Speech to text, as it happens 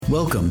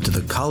Welcome to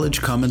the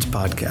College Commons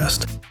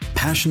Podcast,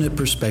 passionate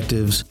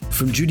perspectives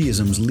from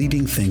Judaism's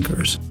leading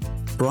thinkers.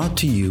 Brought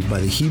to you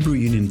by the Hebrew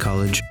Union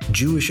College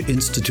Jewish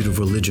Institute of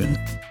Religion,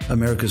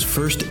 America's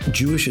first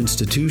Jewish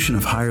institution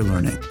of higher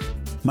learning.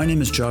 My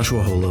name is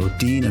Joshua Holo,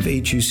 Dean of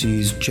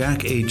HUC's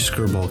Jack H.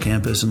 Skirball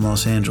campus in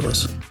Los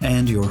Angeles,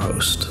 and your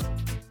host.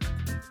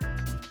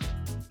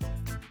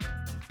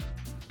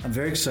 I'm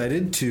very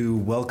excited to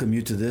welcome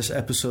you to this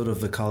episode of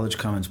the College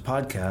Commons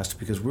Podcast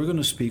because we're going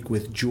to speak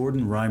with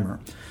Jordan Reimer,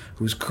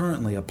 who is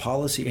currently a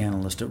policy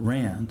analyst at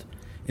RAND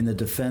in the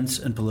Defense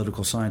and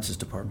Political Sciences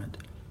Department.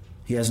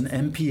 He has an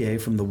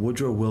MPA from the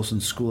Woodrow Wilson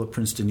School at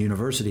Princeton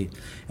University,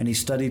 and he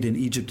studied in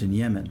Egypt and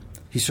Yemen.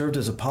 He served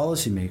as a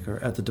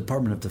policymaker at the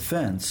Department of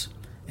Defense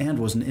and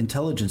was an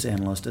intelligence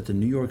analyst at the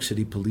New York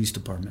City Police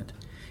Department.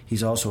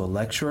 He's also a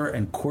lecturer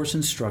and course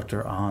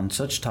instructor on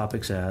such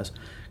topics as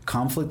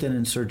conflict and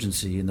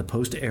insurgency in the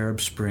post-Arab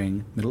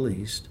Spring Middle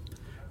East,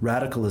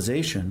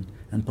 radicalization,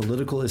 and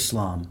political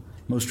Islam,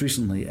 most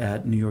recently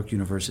at New York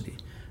University.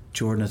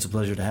 Jordan, it's a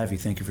pleasure to have you.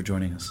 Thank you for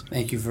joining us.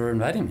 Thank you for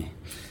inviting me.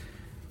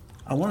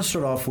 I want to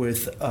start off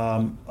with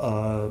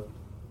the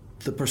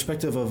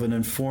perspective of an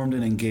informed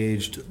and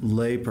engaged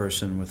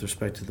layperson with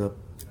respect to the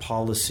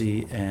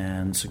policy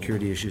and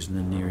security issues in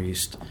the Near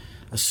East,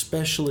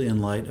 especially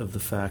in light of the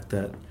fact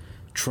that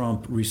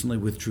Trump recently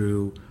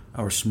withdrew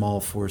our small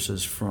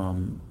forces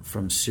from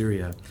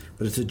Syria.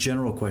 But it's a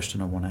general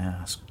question I want to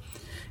ask.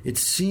 It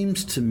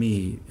seems to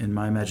me, in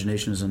my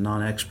imagination as a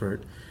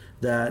non-expert,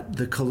 that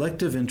the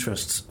collective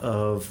interests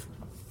of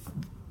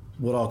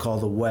what I'll call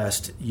the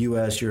West,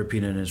 U.S.,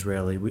 European, and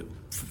Israeli,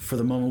 for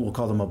the moment we'll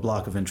call them a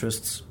block of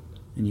interests,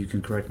 and you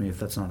can correct me if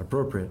that's not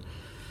appropriate.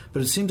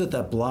 But it seems that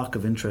that block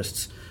of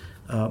interests,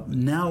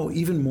 now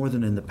even more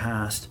than in the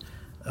past,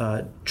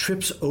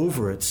 trips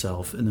over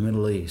itself in the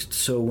Middle East.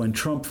 So when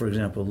Trump, for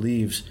example,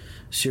 leaves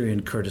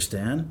Syrian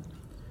Kurdistan,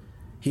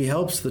 he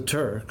helps the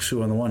Turks,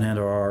 who on the one hand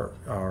are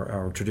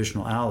our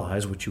traditional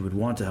allies, which you would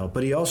want to help,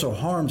 but he also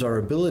harms our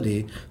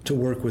ability to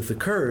work with the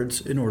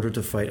Kurds in order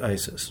to fight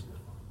ISIS.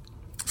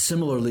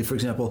 Similarly, for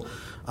example,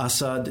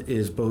 Assad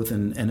is both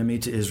an enemy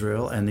to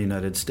Israel and the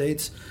United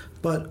States,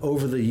 but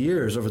over the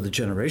years, over the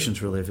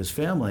generations really of his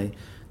family,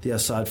 the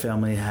Assad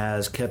family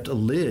has kept a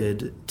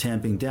lid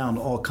tamping down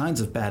all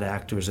kinds of bad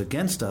actors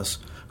against us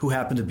who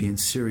happen to be in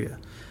Syria.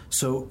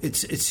 So it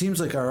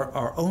seems like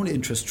our own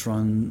interests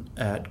run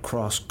at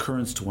cross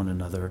currents to one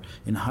another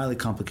in highly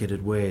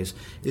complicated ways.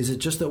 Is it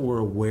just that we're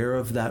aware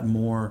of that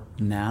more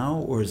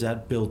now, or is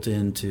that built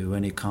into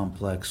any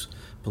complex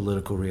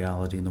political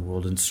reality in the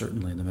world, and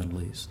certainly in the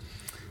Middle East?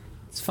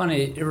 It's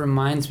funny, it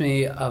reminds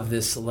me of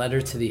this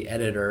letter to the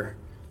editor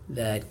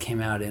that came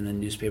out in a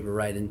newspaper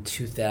right in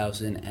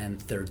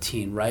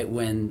 2013, right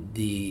when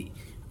the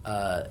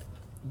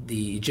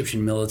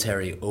Egyptian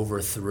military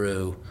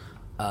overthrew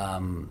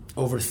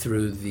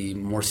the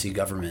Morsi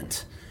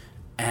government.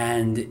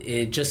 And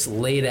it just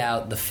laid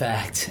out the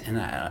fact,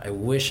 and I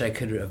wish I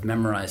could have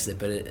memorized it,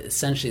 but it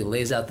essentially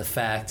lays out the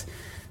fact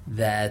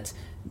that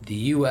the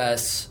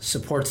U.S.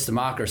 supports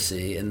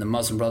democracy and the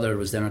Muslim Brotherhood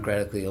was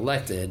democratically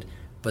elected,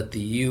 but the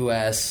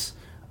U.S.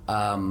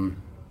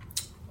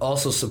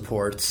 Also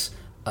supports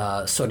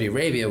Saudi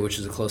Arabia, which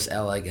is a close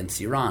ally against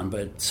Iran.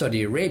 But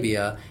Saudi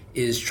Arabia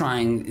is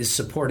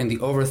supporting the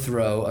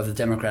overthrow of the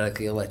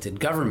democratically elected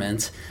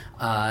government.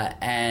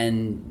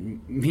 And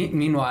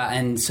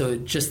so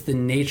just the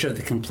nature of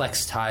the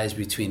complex ties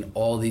between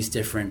all these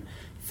different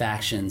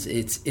factions,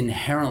 it's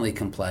inherently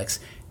complex.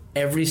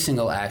 Every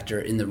single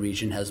actor in the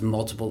region has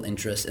multiple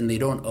interests, and they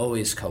don't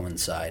always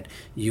coincide.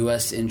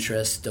 U.S.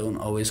 interests don't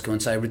always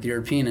coincide with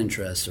European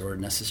interests or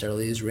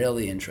necessarily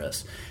Israeli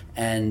interests.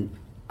 And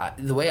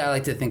the way I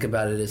like to think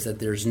about it is that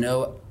there's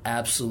no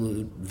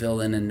absolute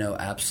villain and no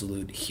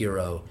absolute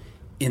hero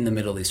in the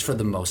Middle East for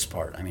the most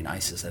part. I mean,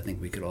 ISIS, I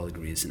think we could all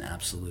agree, is an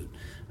absolute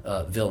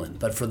villain.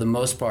 But for the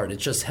most part,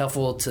 it's just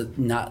helpful to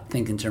not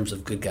think in terms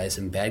of good guys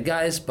and bad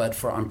guys,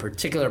 but on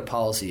particular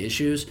policy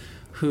issues,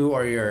 who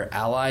are your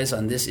allies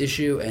on this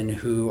issue and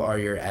who are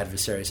your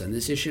adversaries on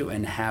this issue,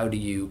 and how do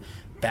you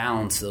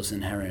balance those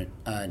inherent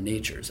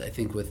natures? I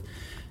think with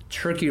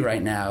Turkey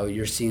right now,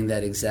 you're seeing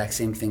that exact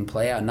same thing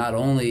play out. Not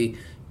only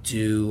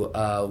do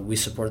we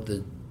support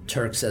the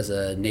Turks as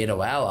a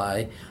NATO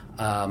ally,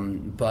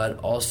 and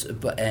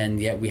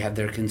yet we have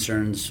their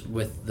concerns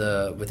with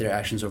their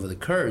actions over the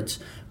Kurds.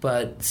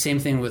 But same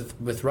thing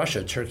with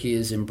Russia. Turkey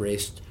has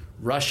embraced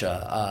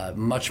Russia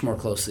much more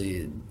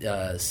closely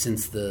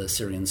since the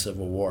Syrian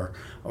civil war,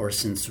 or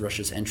since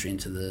Russia's entry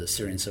into the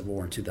Syrian civil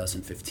war in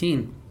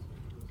 2015.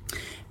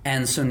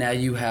 And so now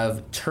you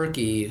have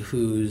Turkey,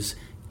 who's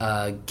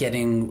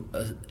getting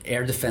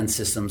air defense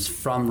systems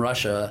from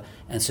Russia,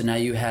 and so now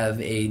you have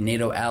a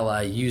NATO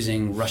ally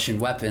using Russian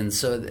weapons.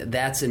 So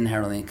that's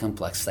inherently a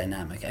complex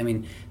dynamic. I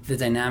mean, the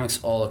dynamics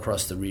all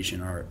across the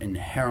region are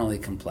inherently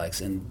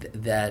complex, and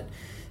that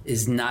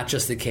is not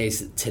just the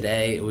case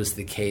today. It was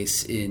the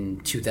case in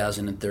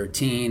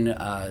 2013,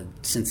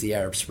 since the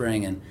Arab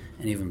Spring, and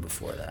even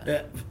before that.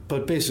 Yeah,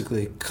 but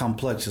basically,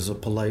 complex is a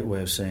polite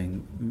way of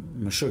saying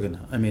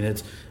mashugana. I mean,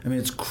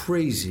 it's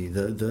crazy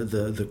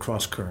the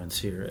cross currents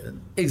here.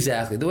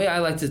 Exactly. The way I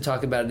like to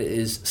talk about it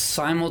is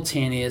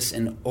simultaneous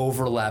and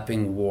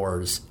overlapping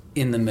wars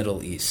in the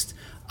Middle East.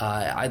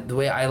 The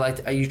way I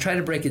like you try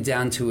to break it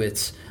down to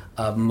its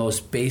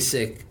most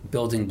basic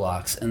building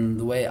blocks, and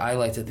the way I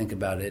like to think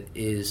about it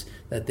is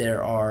that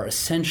there are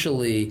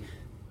essentially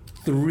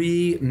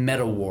three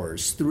meta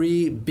wars,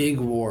 three big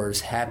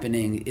wars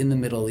happening in the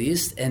Middle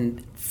East,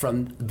 and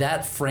from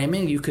that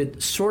framing, you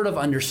could sort of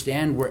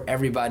understand where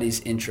everybody's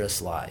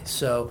interests lie.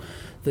 So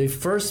the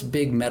first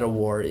big meta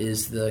war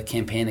is the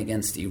campaign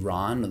against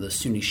Iran, or the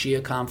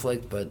Sunni-Shia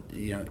conflict, but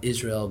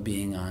Israel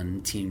being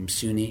on Team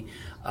Sunni,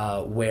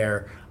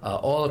 where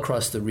all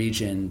across the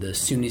region, the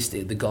Sunni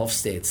state, the Gulf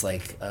states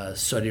like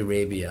Saudi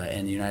Arabia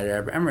and the United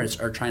Arab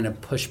Emirates are trying to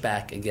push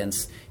back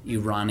against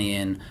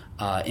Iranian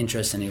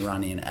interests and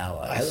Iranian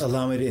allies.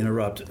 Allow me to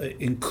interrupt,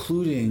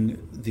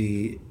 including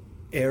the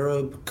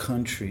Arab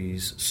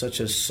countries,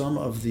 such as some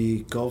of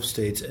the Gulf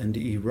states and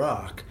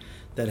Iraq,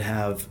 that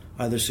have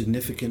either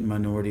significant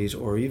minorities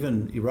or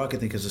even Iraq, I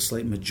think, has a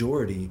slight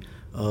majority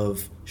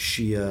of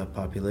Shia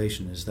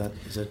population. Is that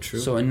true?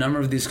 So a number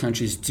of these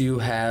countries do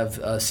have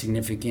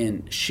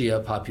significant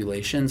Shia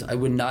populations. I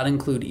would not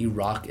include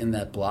Iraq in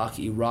that block.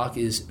 Iraq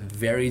is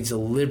very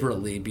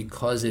deliberately,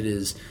 because it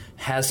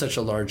has such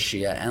a large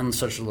Shia and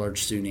such a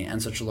large Sunni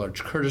and such a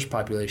large Kurdish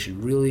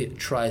population, really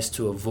tries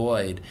to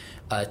avoid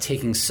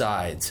taking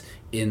sides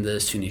in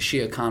the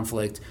Sunni-Shia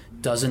conflict,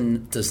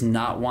 does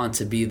not want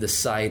to be the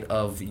site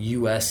of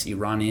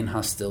U.S.-Iranian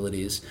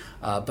hostilities,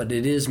 but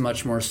it is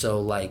much more so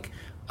like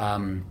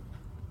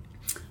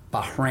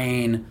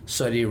Bahrain,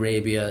 Saudi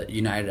Arabia,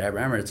 United Arab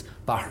Emirates.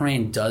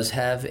 Bahrain does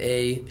have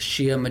a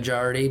Shia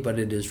majority, but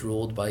it is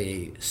ruled by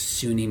a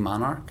Sunni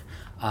monarch.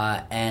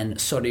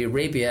 And Saudi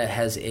Arabia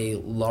has a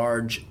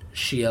large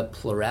Shia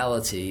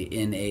plurality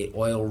in a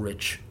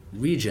oil-rich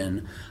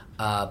region,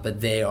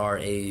 but they are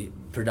a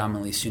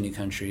predominantly Sunni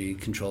country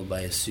controlled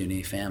by a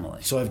Sunni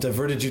family. So I've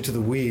diverted you to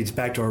the weeds,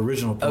 back to our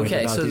original point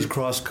about these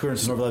cross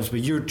currents and overlaps, but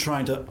you're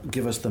trying to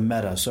give us the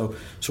meta. So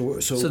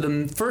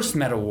the first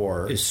meta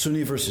war is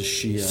Sunni versus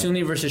Shia.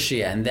 Sunni versus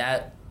Shia, and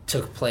that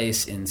took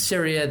place in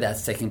Syria.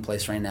 That's taking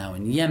place right now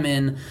in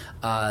Yemen.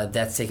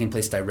 That's taking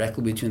place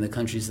directly between the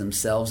countries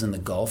themselves in the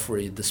Gulf,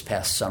 where this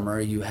past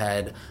summer you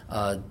had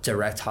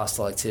direct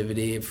hostile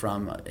activity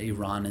from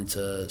Iran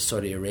into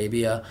Saudi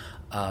Arabia.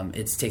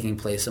 It's taking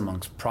place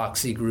amongst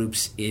proxy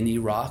groups in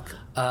Iraq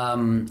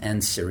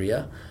and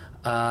Syria.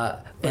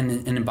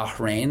 And in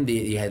Bahrain,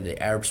 you had the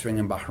Arab Spring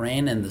in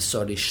Bahrain, and the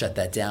Saudis shut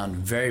that down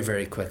very,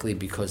 very quickly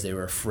because they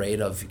were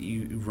afraid of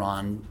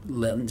Iran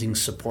lending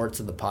support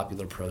to the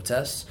popular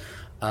protests.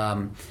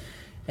 And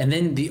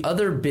then the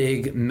other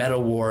big meta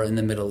war in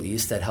the Middle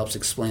East that helps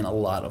explain a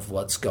lot of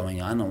what's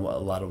going on and a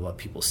lot of what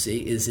people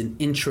see is an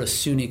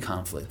intra-Sunni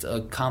conflict,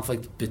 a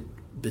conflict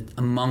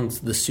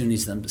amongst the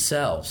Sunnis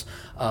themselves,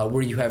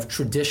 where you have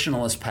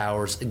traditionalist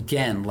powers,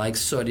 again, like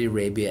Saudi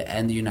Arabia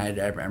and the United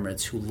Arab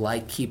Emirates, who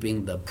like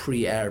keeping the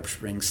pre-Arab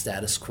Spring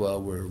status quo,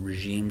 where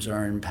regimes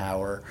are in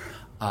power,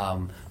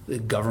 the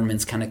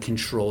governments kind of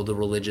control the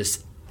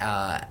religious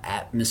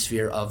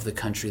atmosphere of the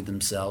country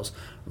themselves,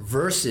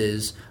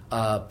 versus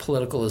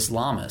political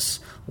Islamists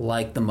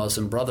like the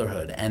Muslim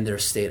Brotherhood and their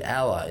state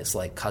allies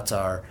like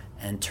Qatar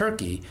and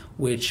Turkey,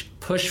 which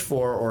push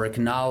for or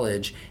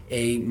acknowledge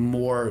a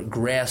more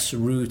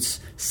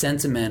grassroots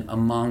sentiment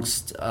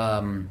amongst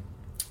the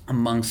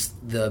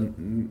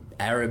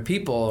Arab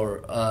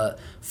people,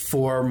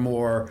 for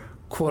more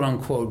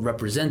quote-unquote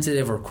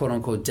representative or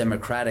quote-unquote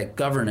democratic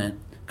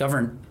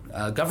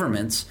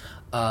governments,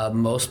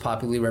 most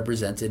popularly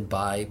represented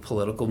by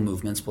political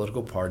movements,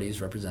 political parties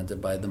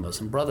represented by the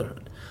Muslim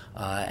Brotherhood.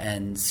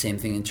 And same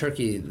thing in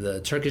Turkey. The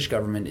Turkish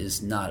government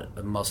is not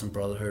a Muslim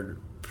Brotherhood.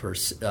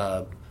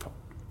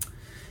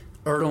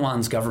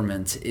 Erdogan's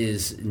government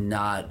is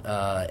not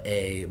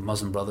a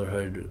Muslim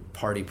Brotherhood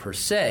party per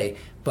se,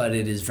 but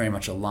it is very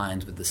much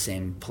aligned with the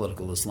same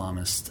political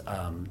Islamist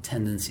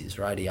tendencies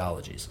or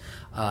ideologies.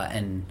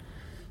 And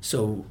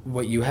so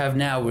what you have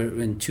now,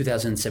 in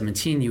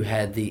 2017, you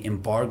had the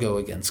embargo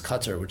against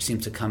Qatar, which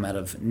seemed to come out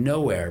of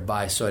nowhere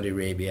by Saudi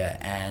Arabia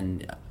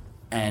and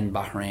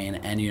Bahrain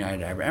and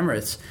United Arab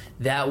Emirates.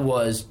 That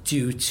was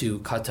due to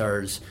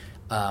Qatar's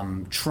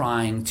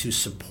trying to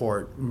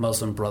support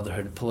Muslim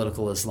Brotherhood,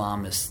 political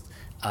Islamist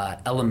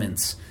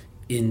elements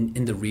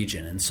in the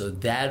region. And so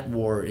that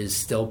war is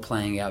still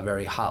playing out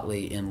very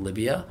hotly in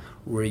Libya,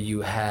 where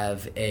you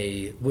have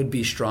a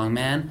would-be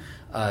strongman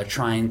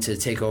trying to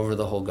take over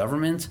the whole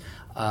government.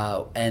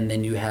 And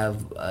then you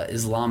have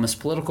Islamist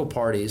political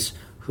parties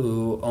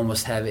who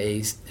almost have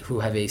a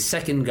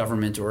second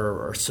government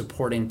or are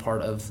supporting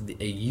part of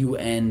a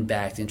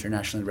UN-backed,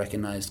 internationally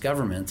recognized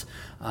government,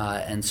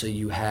 and so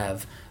you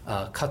have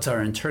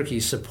Qatar and Turkey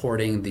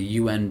supporting the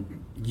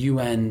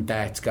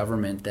UN-backed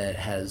government that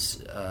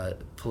has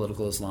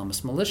political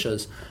Islamist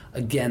militias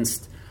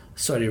against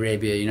Saudi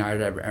Arabia,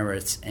 United Arab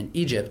Emirates, and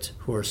Egypt,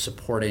 who are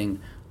supporting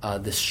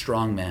this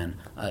strongman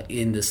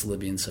in this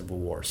Libyan civil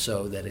war.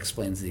 So that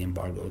explains the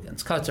embargo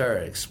against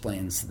Qatar. It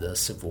explains the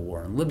civil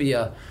war in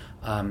Libya.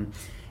 And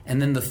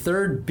then the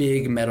third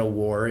big meta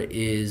war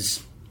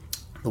is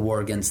the war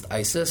against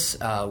ISIS,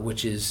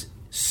 which is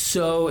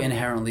so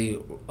inherently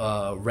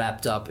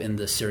wrapped up in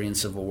the Syrian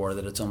civil war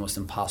that it's almost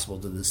impossible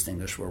to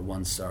distinguish where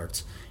one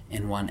starts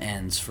and one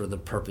ends for the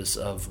purpose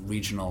of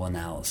regional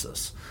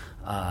analysis.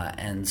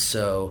 And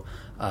so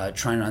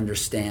trying to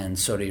understand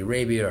Saudi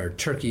Arabia or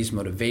Turkey's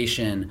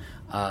motivation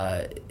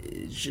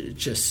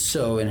just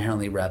so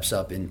inherently wraps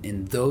up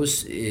in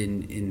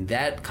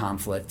that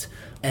conflict.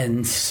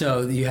 And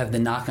so you have the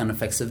knock-on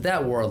effects of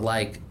that war,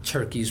 like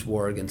Turkey's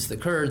war against the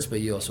Kurds,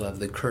 but you also have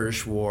the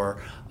Kurdish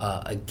war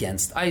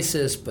against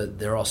ISIS, but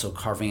they're also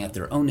carving out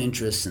their own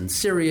interests in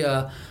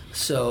Syria.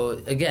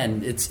 So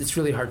again, it's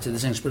really hard to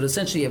distinguish, but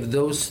essentially you have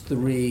those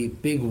three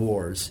big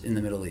wars in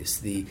the Middle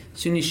East: the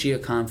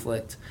Sunni-Shia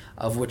conflict,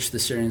 of which the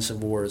Syrian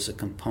civil war is a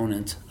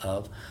component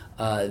of,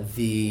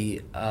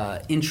 the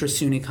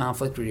intra-Sunni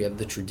conflict, where you have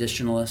the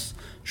traditionalists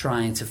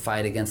trying to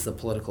fight against the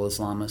political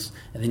Islamists,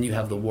 and then you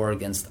have the war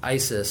against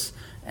ISIS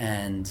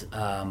and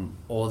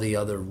all the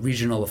other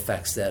regional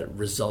effects that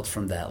result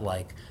from that,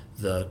 like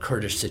the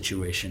Kurdish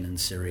situation in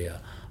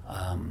Syria,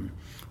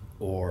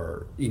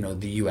 or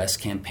the U.S.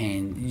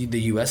 campaign.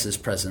 The U.S.'s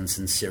presence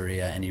in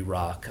Syria and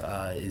Iraq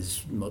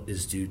is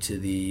due to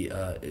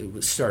it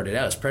was started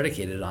out as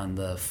predicated on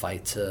the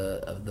fight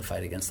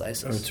against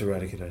ISIS. To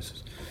eradicate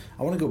ISIS.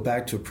 I want to go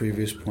back to a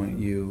previous point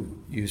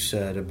you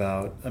said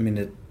about.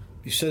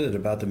 You said it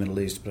about the Middle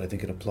East, but I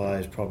think it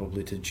applies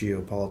probably to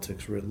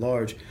geopolitics writ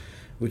large,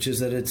 which is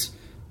that it's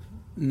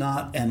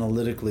not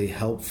analytically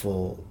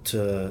helpful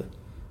to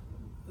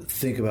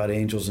think about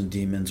angels and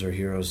demons or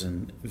heroes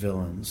and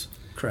villains.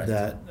 Correct.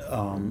 That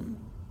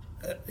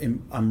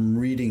I'm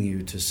reading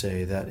you to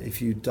say that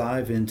if you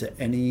dive into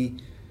any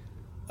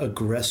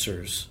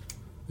aggressor's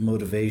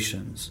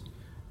motivations,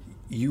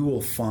 you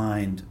will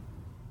find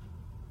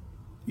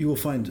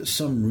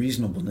some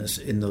reasonableness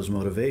in those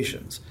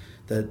motivations.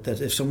 That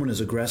if someone is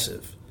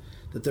aggressive,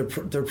 that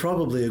they're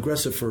probably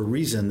aggressive for a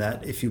reason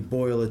that, if you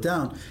boil it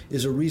down,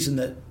 is a reason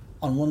that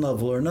on one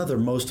level or another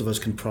most of us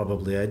can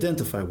probably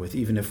identify with,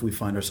 even if we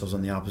find ourselves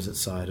on the opposite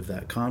side of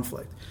that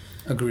conflict.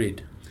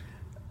 Agreed.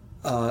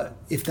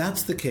 If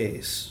that's the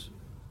case,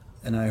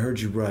 and I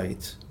heard you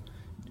right,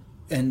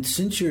 and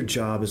since your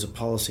job is a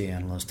policy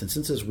analyst, and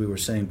since, as we were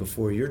saying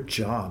before, your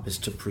job is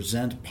to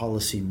present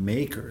policy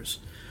makers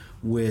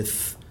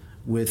with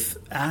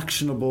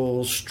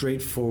actionable,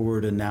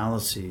 straightforward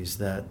analyses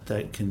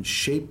that can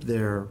shape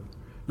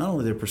not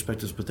only their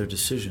perspectives but their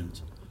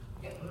decisions,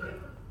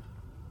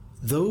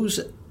 those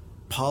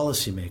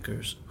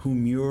policymakers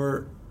whom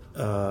you're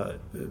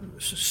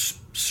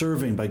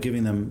serving by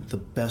giving them the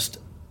best,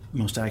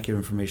 most accurate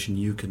information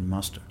you can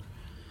muster,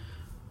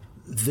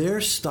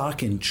 their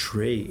stock in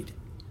trade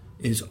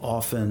is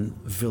often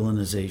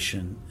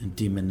villainization and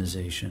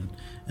demonization.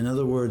 In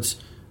other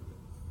words,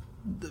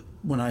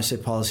 when I say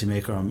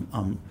policymaker,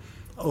 I'm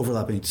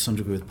overlapping to some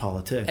degree with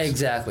politics.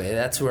 Exactly.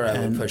 That's where I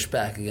would push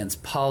back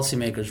against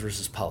policymakers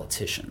versus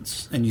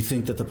politicians. And you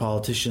think that the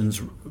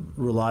politicians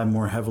rely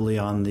more heavily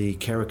on the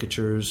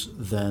caricatures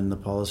than the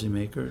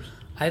policymakers?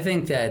 I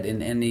think that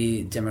in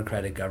any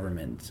democratic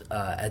government,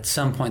 at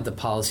some point the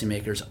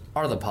policymakers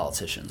are the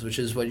politicians, which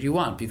is what you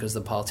want, because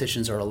the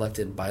politicians are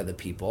elected by the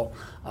people,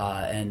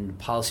 and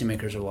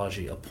policymakers are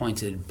largely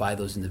appointed by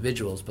those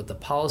individuals. But the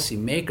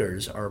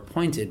policymakers are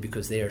appointed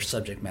because they are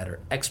subject matter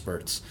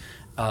experts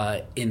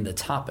in the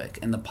topic,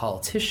 and the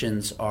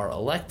politicians are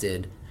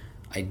elected,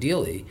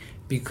 ideally,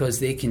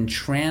 because they can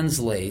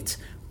translate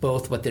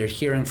both what they're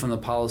hearing from the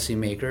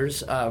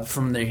policymakers,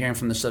 they're hearing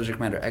from the subject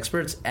matter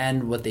experts,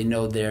 and what they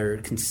know their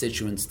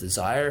constituents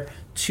desire,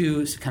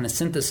 to kind of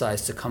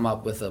synthesize to come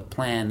up with a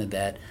plan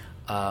that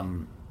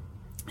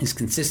is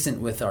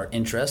consistent with our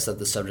interests that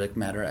the subject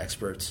matter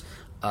experts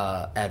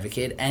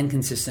advocate, and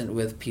consistent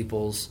with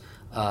people's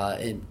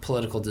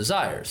political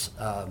desires,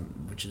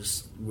 which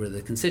is where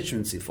the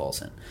constituency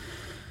falls in.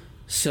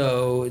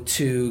 So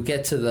to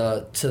get to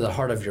the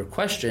heart of your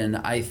question,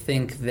 I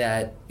think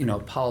that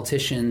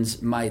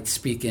politicians might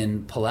speak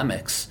in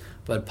polemics,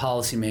 but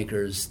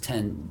policymakers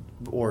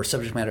or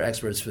subject matter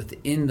experts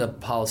within the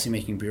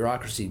policymaking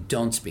bureaucracy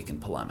don't speak in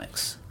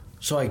polemics.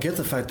 So I get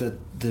the fact that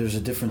there's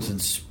a difference in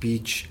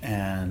speech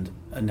and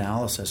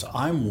analysis.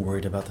 I'm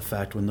worried about the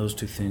fact when those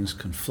two things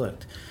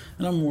conflict.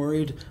 And I'm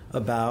worried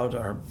about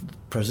our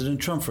President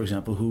Trump, for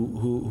example,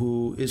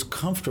 who is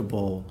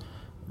comfortable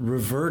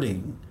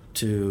reverting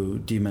to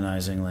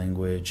demonizing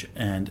language,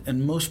 and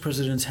most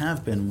presidents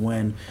have been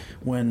when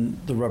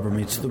the rubber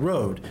meets the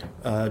road.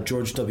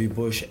 George W.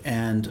 Bush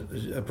and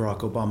Barack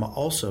Obama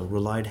also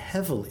relied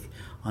heavily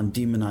on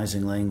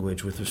demonizing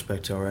language with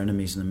respect to our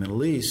enemies in the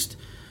Middle East.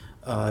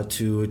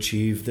 to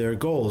achieve their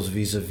goals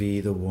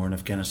vis-a-vis the war in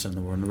Afghanistan,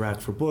 the war in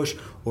Iraq for Bush,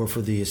 or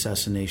for the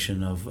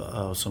assassination of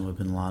Osama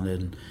bin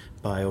Laden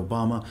by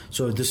Obama.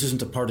 So this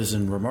isn't a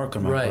partisan remark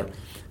on my part.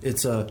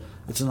 It's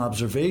an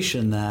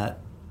observation that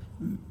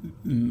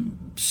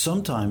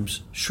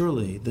sometimes,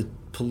 surely, the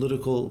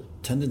political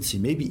tendency,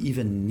 maybe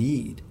even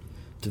need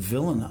to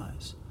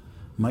villainize,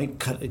 might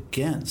cut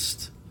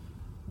against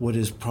what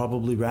is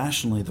probably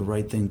rationally the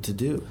right thing to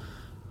do.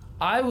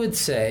 I would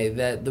say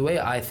that the way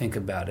I think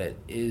about it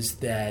is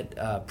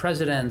that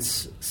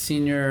presidents,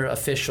 senior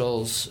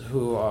officials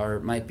who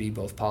might be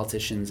both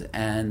politicians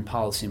and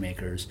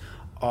policymakers,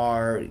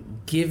 are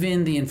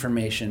given the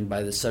information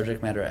by the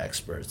subject matter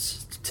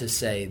experts to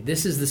say,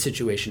 this is the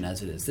situation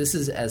as it is. This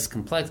is as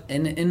complex,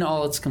 in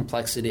all its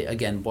complexity,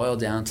 again, boiled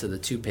down to the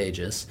 2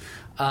 pages,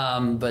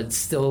 but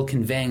still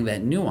conveying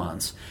that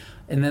nuance.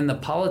 And then the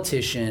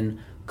politician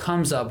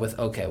comes up with,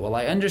 okay, well,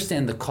 I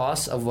understand the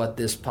costs of what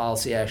this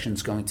policy action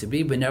is going to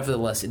be, but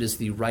nevertheless, it is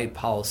the right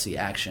policy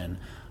action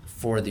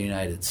for the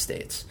United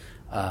States.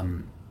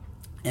 And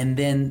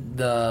then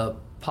the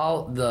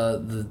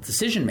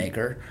decision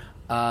maker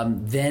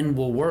then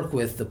will work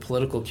with the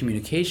political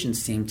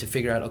communications team to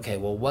figure out, okay,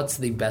 well, what's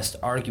the best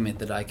argument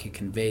that I could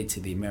convey to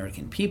the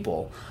American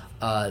people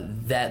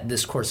that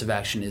this course of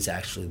action is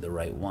actually the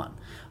right one.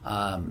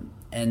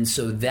 And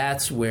so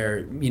that's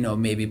where,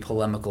 maybe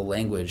polemical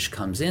language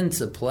comes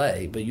into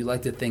play. But you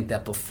like to think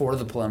that before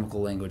the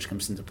polemical language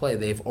comes into play,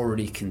 they've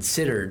already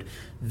considered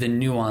the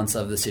nuance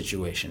of the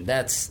situation.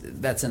 That's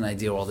an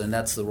ideal world, and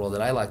that's the world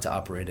that I like to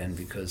operate in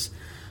because,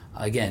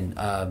 again,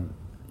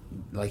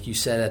 like you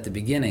said at the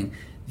beginning,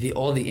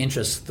 all the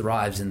interest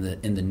thrives in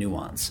the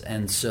nuance.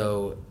 And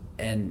so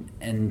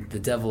and the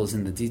devil is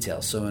in the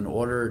details. So in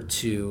order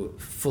to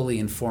fully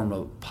inform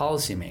a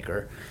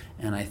policymaker,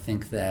 and I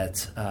think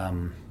that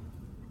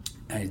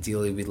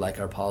ideally we'd like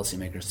our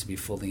policymakers to be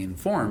fully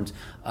informed,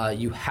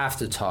 you have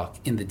to talk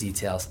in the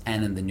details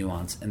and in the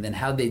nuance. And then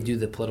how they do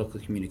the political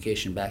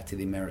communication back to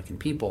the American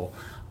people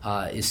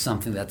is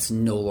something that's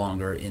no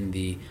longer in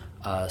the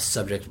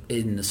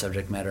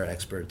subject matter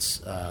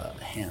experts'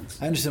 hands.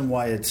 I understand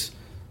why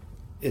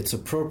it's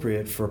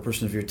appropriate for a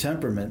person of your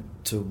temperament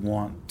to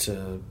want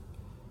to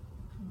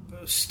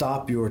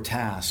stop your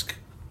task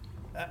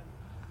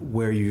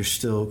where you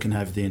still can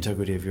have the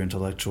integrity of your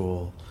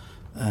intellectual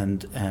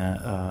and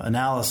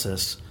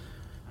analysis,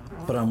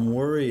 but I'm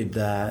worried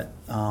that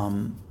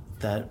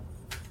that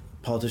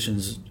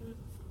politicians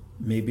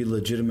maybe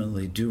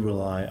legitimately do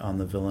rely on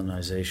the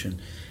villainization,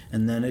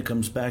 and then it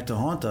comes back to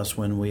haunt us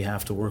when we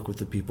have to work with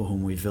the people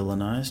whom we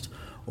villainized,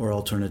 or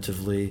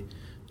alternatively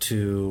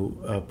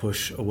to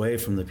push away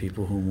from the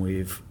people whom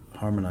we've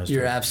harmonized.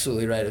 You're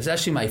absolutely right. It was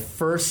actually my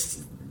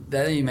first.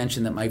 That you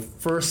mentioned that my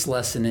first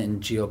lesson in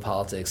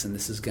geopolitics, and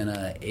this is going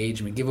to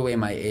give away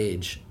my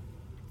age.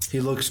 He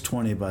looks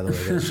 20, by the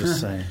way, that's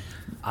just saying.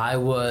 I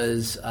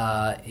was,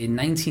 in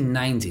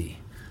 1990,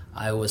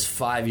 I was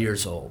 5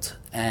 years old,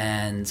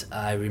 and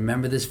I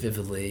remember this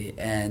vividly,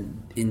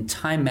 and in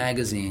Time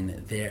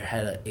magazine, there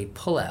had a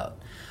pullout.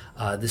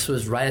 This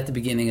was right at the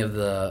beginning of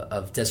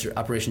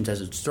Operation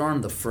Desert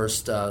Storm,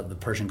 the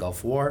Persian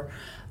Gulf War.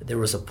 There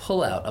was a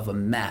pullout of a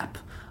map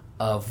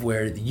of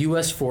where the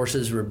U.S.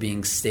 forces were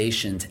being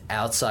stationed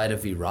outside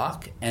of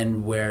Iraq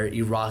and where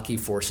Iraqi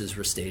forces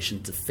were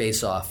stationed to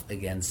face off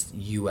against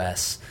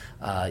U.S.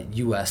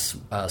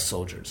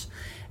 Soldiers.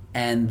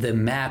 And the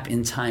map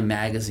in Time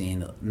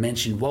magazine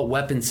mentioned what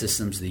weapon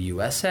systems the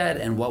U.S. had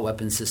and what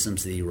weapon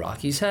systems the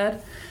Iraqis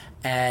had,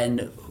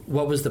 and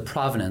what was the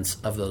provenance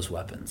of those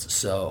weapons.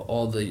 So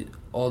all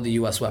the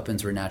U.S.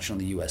 weapons were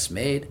naturally U.S.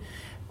 made.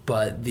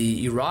 But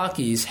the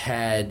Iraqis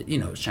had,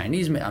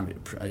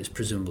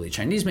 presumably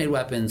Chinese-made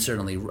weapons,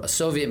 certainly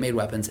Soviet-made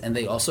weapons, and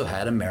they also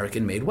had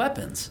American-made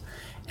weapons.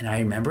 And I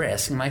remember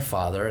asking my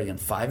father, again,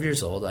 5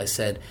 years old, I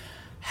said,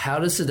 how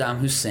does Saddam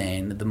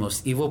Hussein, the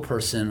most evil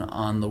person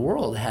on the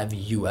world, have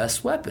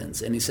U.S.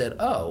 weapons? And he said,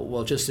 oh,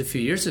 well, just a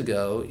few years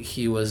ago,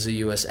 he was a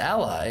U.S.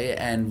 ally,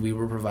 and we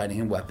were providing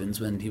him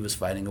weapons when he was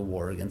fighting a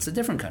war against a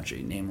different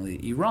country,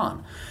 namely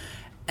Iran.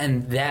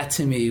 And that,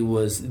 to me,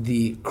 was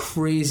the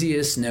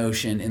craziest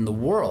notion in the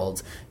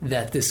world,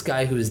 that this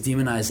guy who was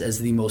demonized as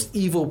the most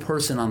evil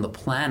person on the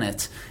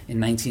planet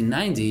in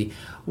 1990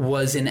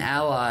 was an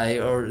ally,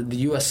 or the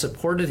U.S.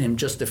 supported him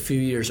just a few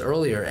years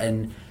earlier.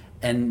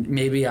 And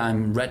maybe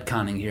I'm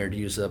retconning here to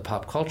use a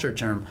pop culture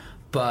term,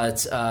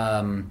 but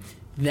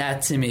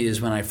that, to me,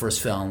 is when I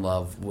first fell in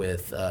love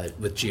with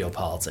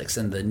geopolitics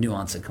and the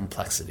nuance and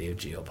complexity of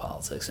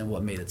geopolitics and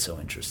what made it so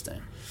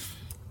interesting.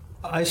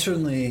 I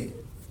certainly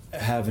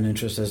have an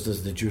interest, as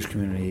does the Jewish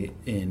community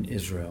in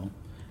Israel.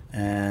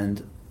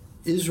 And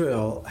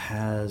Israel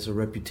has a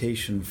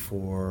reputation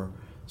for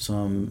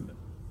some,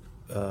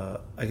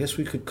 I guess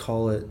we could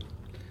call it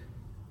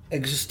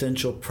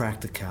existential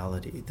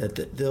practicality,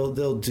 that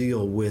they'll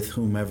deal with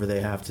whomever they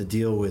have to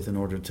deal with in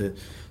order to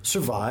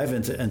survive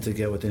and to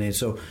get what they need.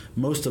 So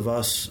most of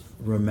us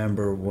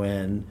remember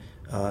when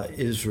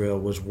Israel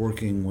was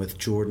working with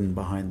Jordan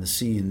behind the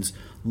scenes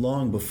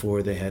long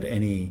before they had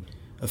any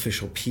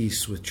official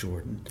peace with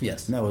Jordan.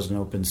 Yes. And that was an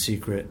open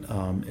secret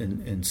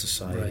in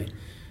society.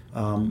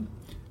 Right.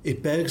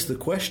 It begs the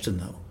question,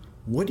 though,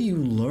 what do you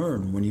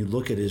learn when you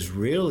look at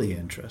Israeli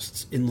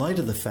interests in light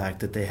of the fact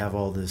that they have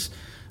all these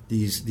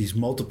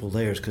multiple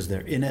layers, because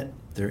they're in it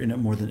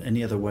more than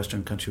any other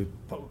Western country,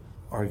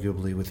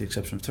 arguably with the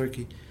exception of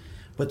Turkey,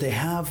 but they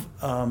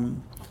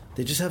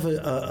just have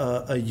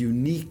a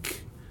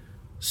unique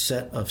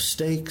set of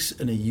stakes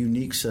and a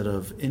unique set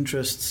of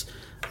interests,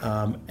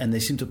 and they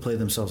seem to play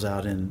themselves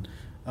out in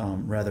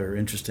rather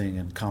interesting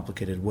and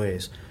complicated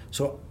ways.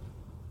 So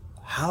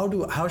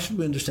how should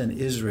we understand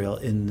Israel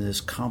in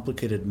this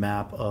complicated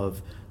map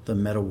of the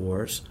meta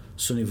wars,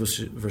 Sunni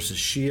versus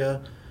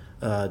Shia,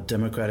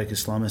 democratic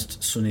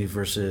Islamist Sunni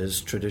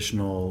versus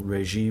traditional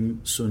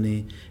regime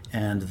Sunni,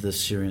 and the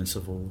Syrian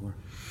civil war?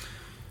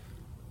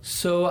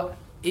 So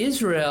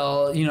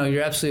Israel,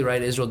 you're absolutely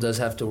right. Israel does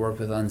have to work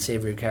with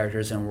unsavory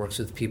characters and works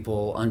with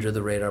people under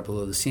the radar,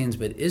 below the scenes.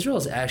 But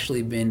Israel's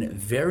actually been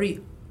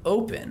very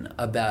open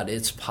about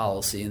its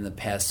policy in the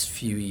past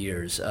few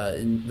years.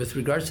 With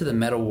regard to the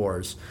meta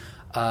wars,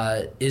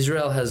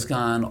 Israel has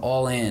gone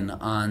all in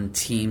on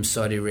Team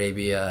Saudi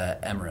Arabia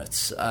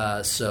Emirates.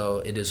 So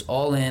it is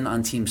all in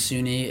on Team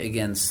Sunni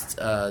against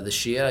the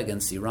Shia,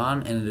 against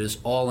Iran, and it is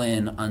all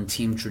in on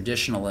Team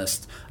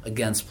Traditionalist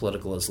against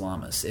political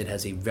Islamists. It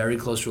has a very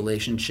close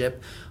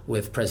relationship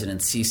with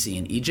President Sisi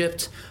in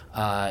Egypt.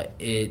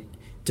 It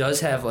does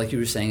have, like you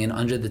were saying, an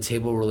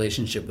under-the-table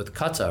relationship with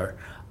Qatar,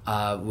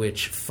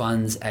 which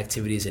funds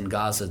activities in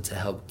Gaza to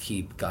help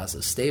keep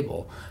Gaza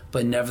stable.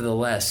 But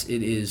nevertheless,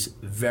 it is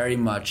very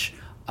much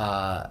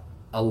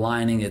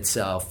aligning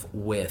itself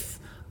with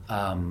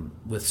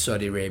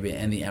Saudi Arabia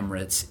and the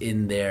Emirates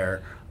in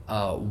their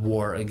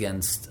war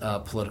against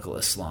political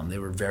Islam. They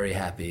were very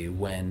happy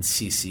when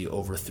Sisi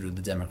overthrew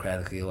the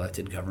democratically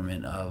elected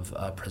government of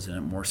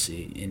President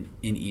Morsi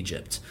in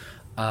Egypt.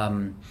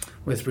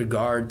 With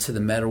regard to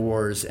the meta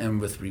wars and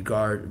with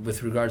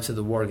regard to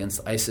the war against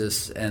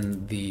ISIS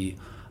and the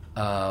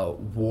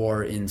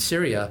war in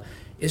Syria,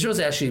 Israel's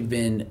actually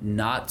been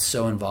not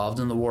so involved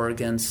in the war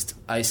against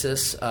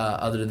ISIS,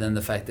 other than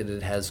the fact that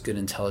it has good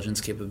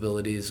intelligence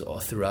capabilities all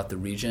throughout the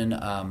region.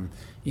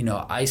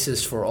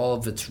 ISIS, for all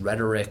of its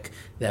rhetoric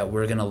that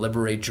we're going to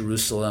liberate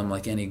Jerusalem,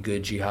 like any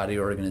good jihadi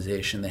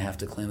organization, they have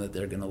to claim that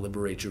they're going to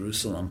liberate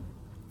Jerusalem.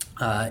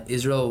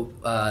 ISIS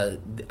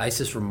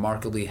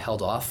remarkably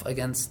held off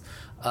against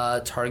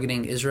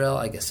targeting Israel.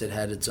 I guess it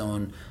had its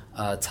own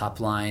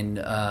top-line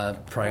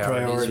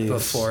priorities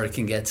before it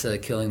can get to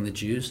killing the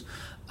Jews.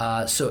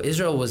 So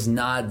Israel was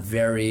not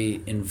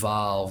very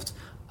involved,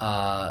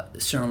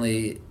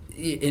 certainly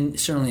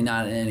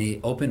not in any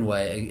open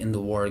way in the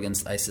war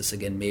against ISIS,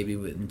 again, maybe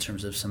in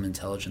terms of some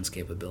intelligence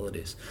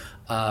capabilities.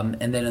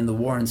 And then in the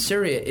war in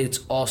Syria, it's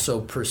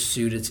also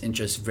pursued its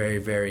interests very,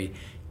 very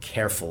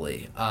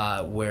carefully,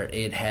 where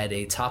it had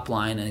a top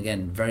line, and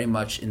again, very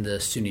much in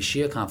the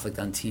Sunni-Shia conflict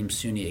on Team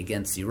Sunni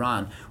against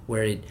Iran,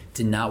 where it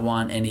did not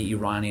want any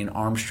Iranian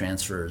arms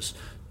transfers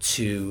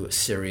to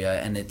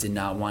Syria, and it did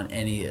not want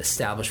any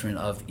establishment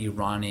of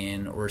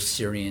Iranian or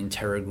Syrian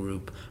terror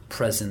group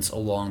presence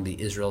along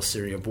the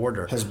Israel-Syria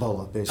border.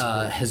 Hezbollah,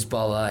 basically.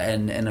 Hezbollah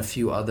and a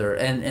few other,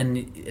 and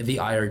the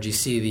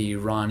IRGC, the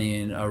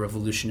Iranian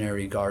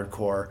Revolutionary Guard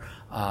Corps,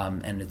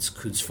 and its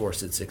Quds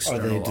Force, its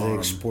external do they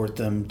export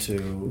them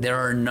to? There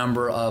are a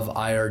number of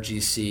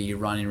IRGC,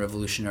 Iranian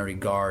Revolutionary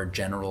Guard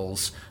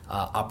generals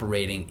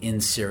operating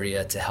in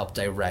Syria to help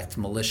direct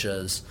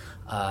militias.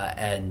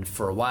 And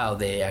for a while,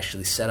 they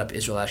actually set up,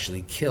 Israel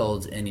actually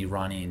killed an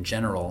Iranian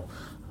general,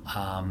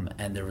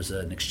 and there was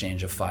an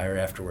exchange of fire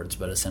afterwards,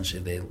 but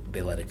essentially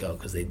they let it go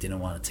because they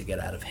didn't want it to get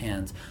out of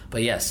hand.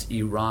 But yes,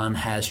 Iran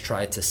has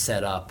tried to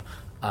set up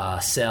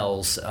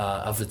cells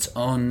of its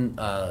own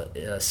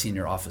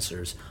senior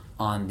officers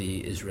on the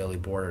Israeli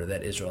border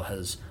that Israel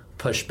has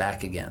pushed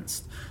back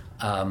against.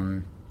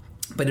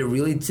 But it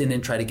really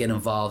didn't try to get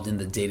involved in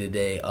the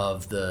day-to-day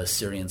of the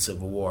Syrian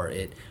civil war.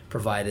 It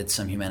provided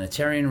some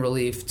humanitarian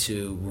relief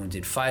to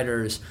wounded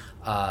fighters,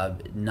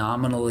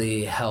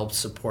 nominally helped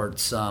support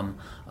some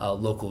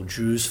local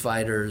Druze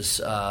fighters,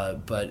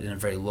 but in a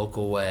very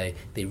local way.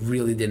 They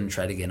really didn't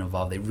try to get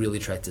involved. They really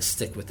tried to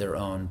stick with their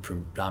own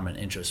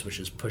predominant interests, which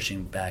is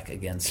pushing back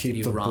against Iran.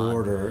 Keep the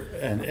border,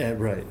 and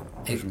right.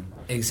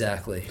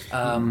 Exactly.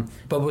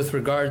 But with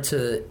regard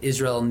to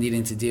Israel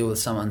needing to deal with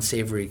some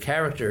unsavory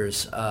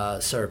characters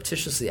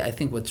surreptitiously, I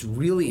think what's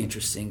really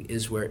interesting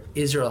is where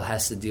Israel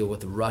has to deal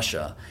with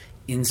Russia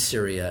in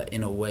Syria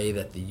in a way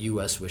that the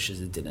U.S.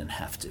 wishes it didn't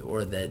have to,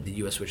 or that the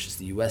U.S. wishes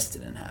the U.S.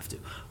 didn't have to.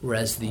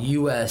 Whereas the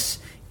U.S.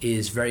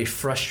 is very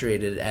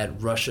frustrated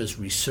at Russia's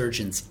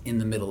resurgence in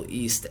the Middle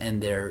East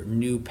and their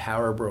new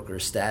power broker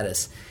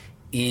status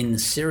in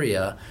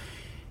Syria,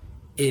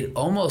 it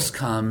almost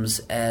comes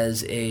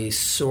as a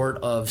sort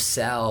of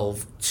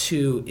salve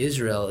to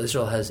Israel.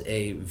 Israel has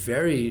a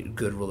very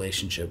good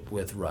relationship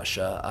with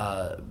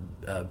Russia.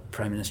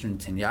 Prime Minister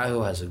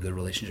Netanyahu has a good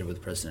relationship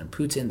with President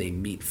Putin. They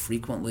meet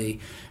frequently.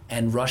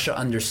 And Russia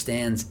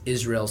understands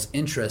Israel's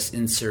interests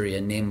in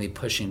Syria, namely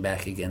pushing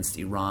back against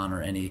Iran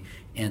or any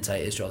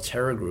anti-Israel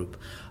terror group,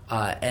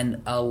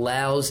 and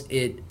allows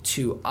it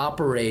to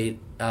operate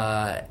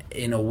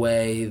in a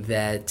way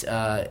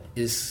that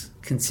is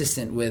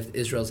consistent with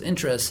Israel's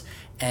interests.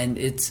 And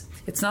it's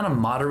not a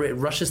moderate.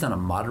 Russia's not a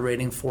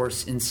moderating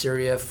force in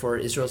Syria for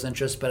Israel's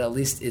interests, but at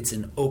least it's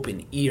an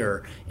open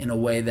ear in a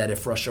way that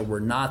if Russia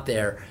were not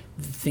there,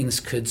 things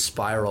could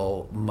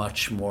spiral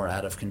much more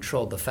out of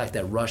control. The fact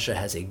that Russia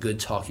has a good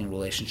talking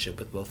relationship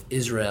with both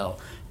Israel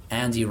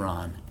and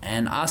Iran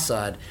and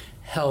Assad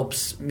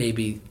helps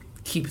maybe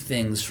keep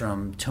things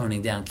from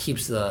toning down,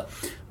 keeps the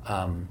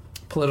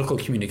political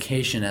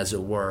communication, as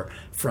it were,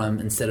 from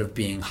instead of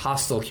being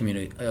hostile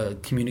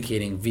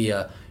communicating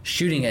via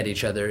shooting at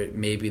each other,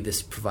 maybe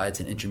this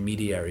provides an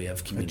intermediary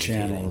of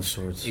communicating. A channel of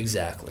sorts.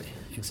 Exactly.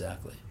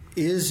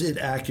 Is it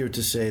accurate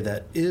to say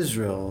that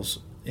Israel's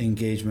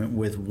engagement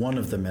with one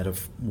of the meta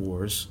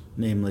wars,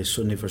 namely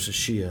Sunni versus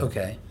Shia,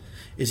 okay,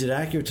 is it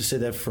accurate to say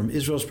that from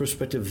Israel's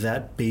perspective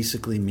that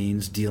basically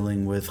means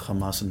dealing with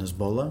Hamas and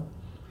Hezbollah?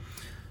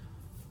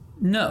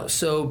 No.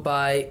 So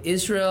by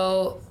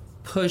Israel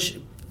push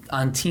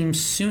on Team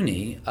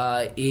Sunni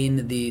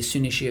in the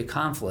Sunni-Shia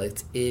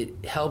conflict,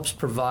 it helps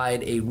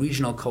provide a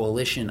regional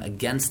coalition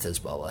against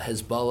Hezbollah.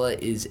 Hezbollah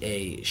is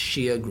a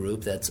Shia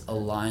group that's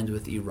aligned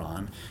with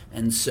Iran,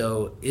 and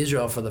so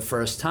Israel, for the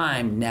first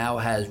time, now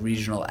has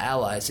regional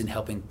allies in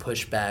helping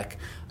push back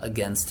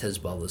against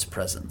Hezbollah's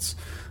presence,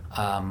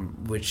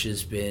 which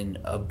has been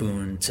a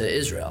boon to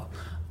Israel.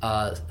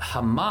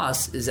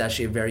 Hamas is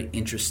actually a very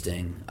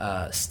interesting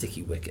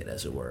sticky wicket,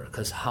 as it were,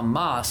 because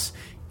Hamas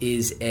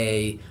is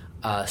a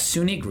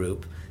Sunni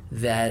group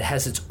that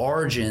has its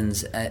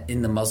origins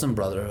in the Muslim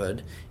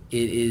Brotherhood.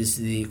 It is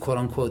the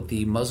quote-unquote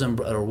the Muslim,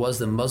 or was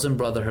the Muslim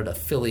Brotherhood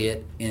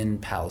affiliate in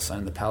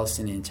Palestine, the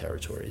Palestinian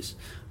territories.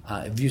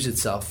 It viewed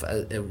itself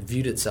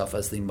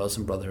as the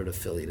Muslim Brotherhood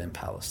affiliate in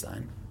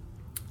Palestine.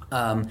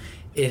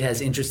 It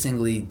has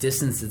interestingly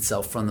distanced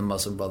itself from the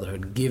Muslim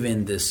Brotherhood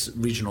given this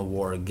regional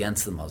war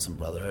against the Muslim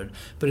Brotherhood,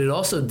 but it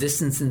also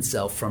distanced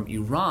itself from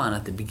Iran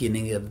at the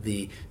beginning of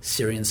the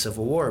Syrian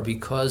civil war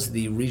because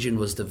the region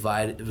was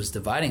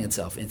dividing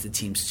itself into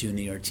Team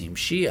Sunni or Team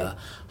Shia.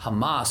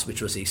 Hamas,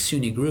 which was a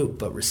Sunni group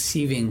but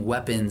receiving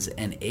weapons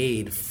and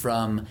aid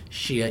from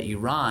Shia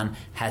Iran,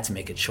 had to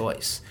make a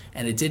choice.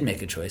 And it did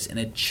make a choice, and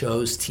it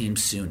chose Team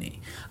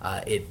Sunni.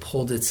 It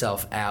pulled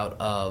itself out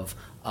of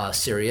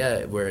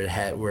Syria,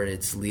 where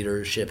its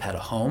leadership had a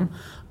home,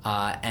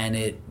 and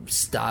it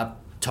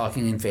stopped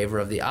talking in favor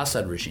of the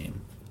Assad regime.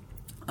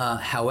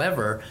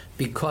 However,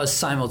 because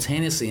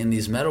simultaneously in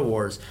these meta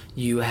wars,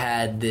 you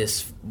had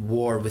this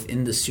war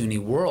within the Sunni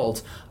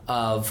world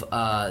of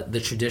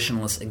the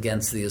traditionalists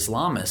against the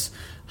Islamists,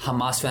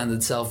 Hamas found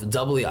itself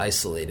doubly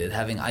isolated.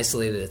 Having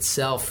isolated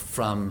itself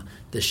from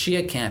the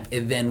Shia camp,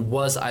 it then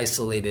was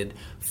isolated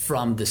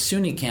from the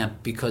Sunni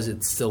camp because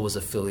it still was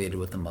affiliated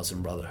with the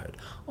Muslim Brotherhood.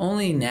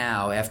 Only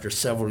now, after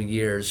several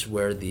years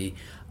where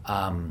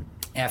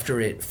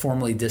after it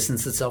formally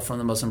distanced itself from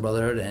the Muslim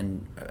Brotherhood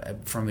and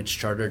from its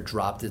charter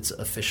dropped its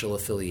official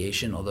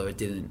affiliation, although it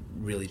didn't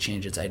really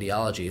change its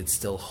ideology, it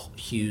still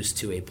hews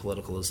to a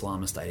political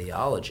Islamist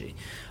ideology.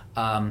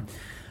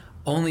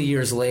 Only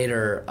years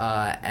later,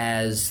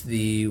 as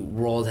the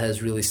world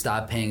has really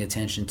stopped paying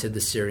attention to the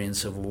Syrian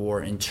civil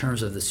war in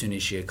terms of the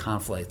Sunni-Shia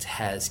conflict,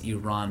 has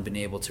Iran been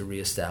able to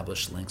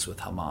reestablish links with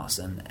Hamas.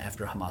 And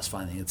after Hamas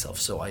finding itself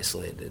so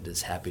isolated, it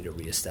is happy to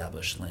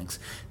reestablish links.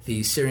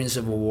 The Syrian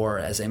civil war,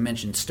 as I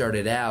mentioned,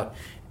 started out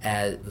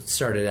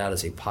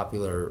as a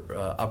popular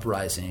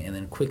uprising and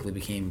then quickly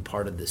became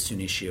part of the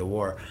Sunni-Shia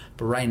war.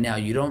 But right now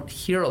you don't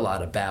hear a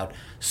lot about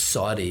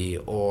Saudi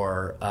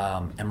or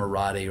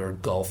Emirati or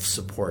Gulf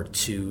support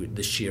to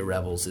the Shia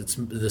rebels. It's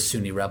the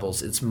Sunni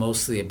rebels. It's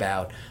mostly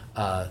about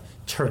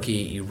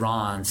Turkey,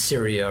 Iran,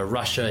 Syria,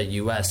 Russia,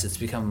 U.S. It's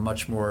become a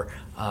much more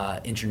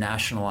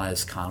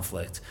internationalized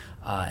conflict.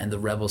 And the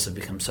rebels have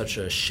become such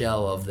a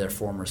shell of their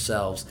former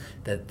selves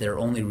that their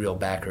only real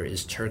backer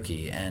is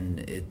Turkey, and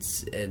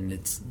it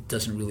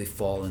doesn't really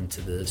fall into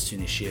the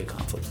Sunni-Shia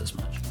conflict as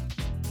much.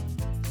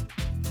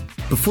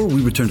 Before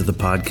we return to the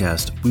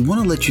podcast, we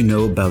want to let you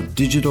know about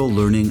digital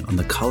learning on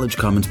the College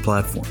Commons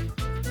platform.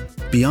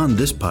 Beyond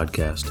this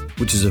podcast,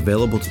 which is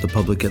available to the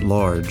public at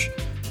large,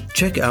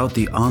 check out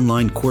the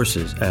online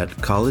courses at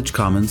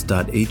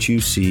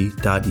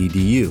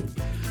collegecommons.huc.edu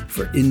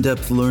for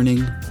in-depth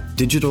learning,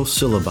 digital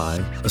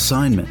syllabi,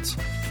 assignments,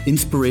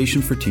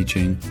 inspiration for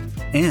teaching,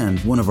 and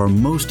one of our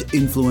most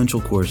influential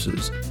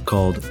courses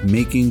called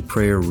Making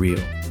Prayer Real.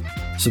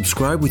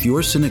 Subscribe with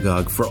your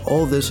synagogue for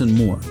all this and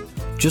more.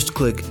 Just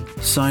click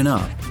Sign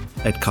Up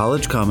at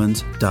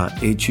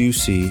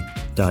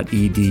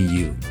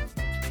collegecommons.huc.edu.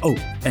 Oh,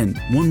 and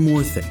one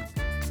more thing.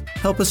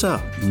 Help us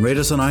out and rate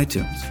us on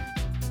iTunes.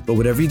 But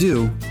whatever you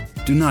do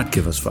not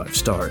give us 5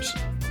 stars.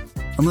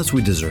 Unless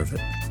we deserve it.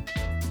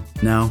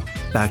 Now,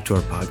 back to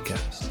our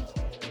podcast.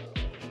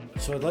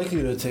 So I'd like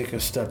you to take a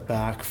step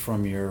back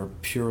from your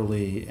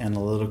purely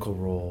analytical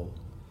role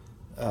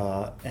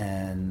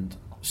and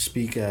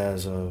speak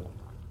as a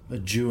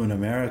Jew in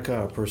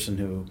America, a person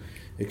who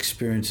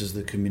experiences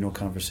the communal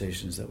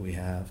conversations that we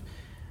have,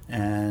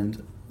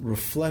 and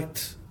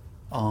reflect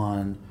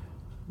on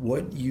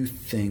what you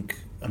think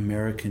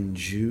American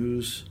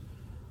Jews,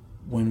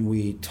 when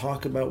we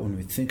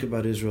think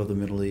about Israel, the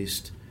Middle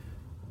East,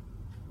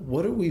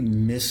 what are we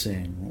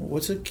missing?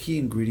 What's a key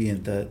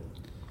ingredient that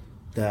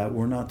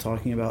we're not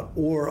talking about?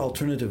 Or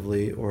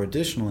alternatively, or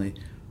additionally,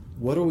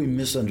 what are we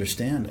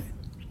misunderstanding?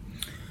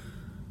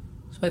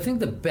 So I think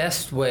the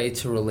best way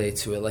to relate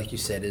to it, like you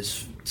said,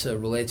 is to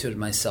relate to it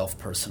myself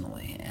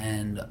personally.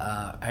 And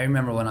I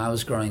remember when I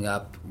was growing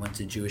up, went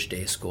to Jewish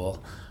day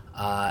school,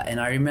 and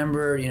I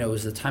remember, it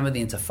was the time of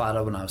the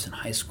Intifada when I was in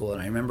high school,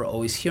 and I remember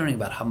always hearing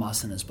about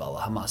Hamas and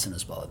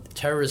Hezbollah. The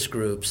terrorist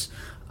groups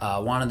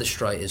want to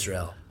destroy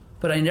Israel.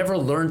 But I never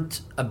learned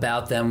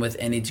about them with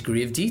any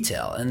degree of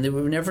detail, and we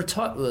were never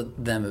taught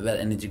them about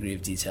any degree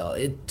of detail.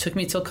 It took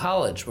me till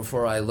college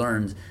before I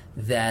learned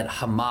that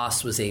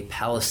Hamas was a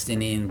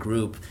Palestinian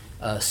group,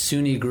 a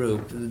Sunni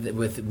group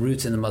with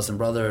roots in the Muslim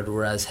Brotherhood,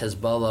 whereas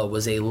Hezbollah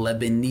was a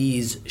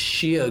Lebanese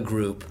Shia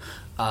group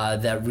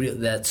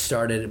that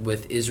started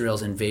with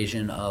Israel's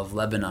invasion of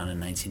Lebanon in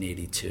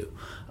 1982.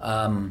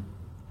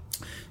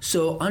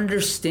 So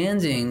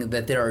understanding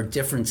that there are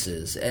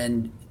differences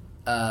and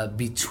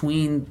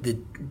between the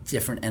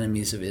different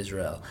enemies of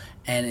Israel,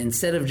 and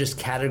instead of just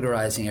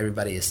categorizing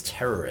everybody as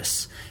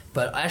terrorists,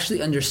 but actually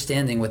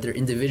understanding what their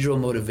individual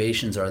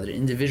motivations are, their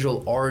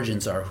individual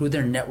origins are, who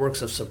their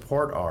networks of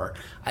support are,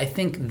 I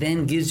think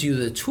then gives you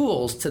the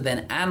tools to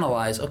then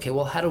analyze, okay,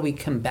 well, how do we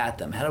combat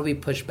them? How do we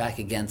push back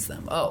against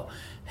them? Oh,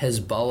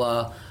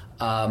 Hezbollah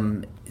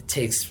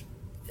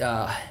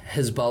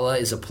Hezbollah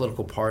is a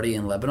political party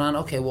in Lebanon.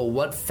 Okay, well,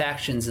 what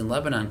factions in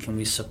Lebanon can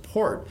we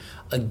support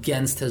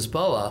against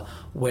Hezbollah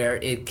where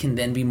it can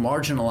then be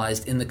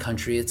marginalized in the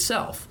country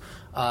itself?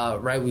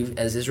 Right?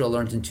 As Israel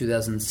learned in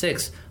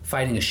 2006,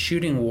 fighting a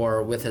shooting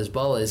war with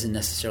Hezbollah isn't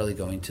necessarily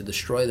going to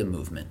destroy the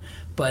movement.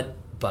 But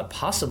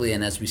possibly,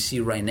 and as we see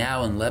right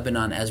now in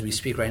Lebanon, as we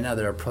speak right now,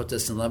 there are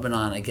protests in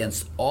Lebanon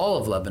against all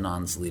of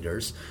Lebanon's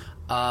leaders.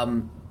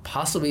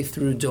 Possibly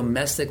through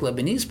domestic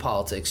Lebanese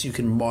politics, you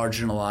can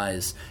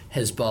marginalize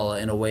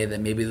Hezbollah in a way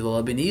that maybe the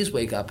Lebanese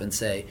wake up and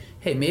say,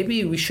 hey,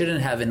 maybe we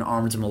shouldn't have an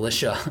armed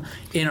militia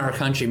in our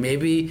country.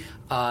 Maybe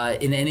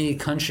in any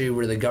country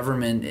where the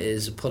government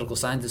is, political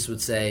scientists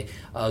would say,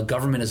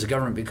 government is a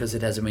government because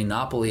it has a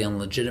monopoly on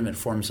legitimate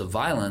forms of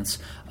violence,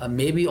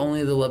 maybe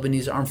only the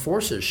Lebanese armed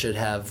forces should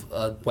have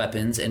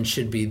weapons and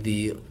should be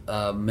the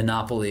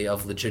monopoly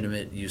of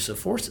legitimate use of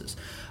forces.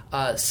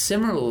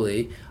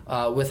 Similarly,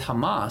 with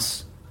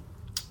Hamas,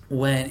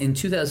 when in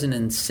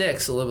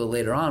 2006, a little bit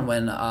later on,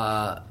 when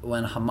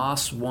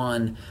Hamas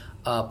won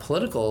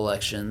political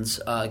elections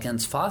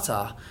against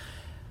Fatah,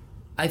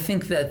 I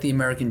think that the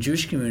American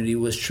Jewish community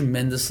was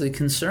tremendously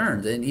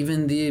concerned, and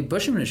even the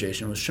Bush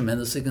administration was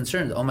tremendously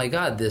concerned. Oh my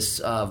God, this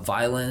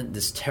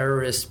this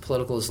terrorist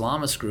political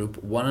Islamist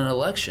group won an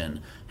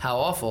election. How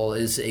awful.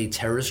 Is a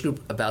terrorist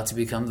group about to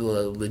become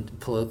the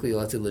politically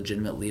elected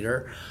legitimate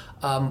leader?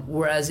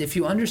 Whereas if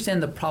you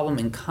understand the problem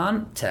in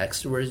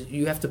context, where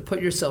you have to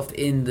put yourself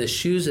in the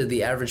shoes of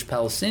the average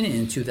Palestinian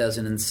in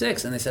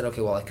 2006, and they said,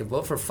 okay, well, I could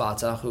vote for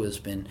Fatah, who has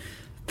been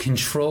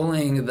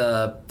controlling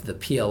the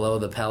PLO,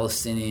 the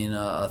Palestinian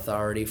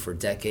Authority, for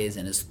decades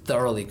and is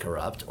thoroughly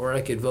corrupt, or I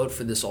could vote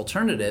for this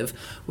alternative,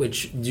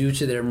 which, due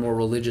to their more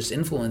religious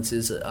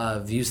influences,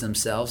 views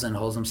themselves and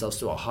holds themselves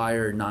to a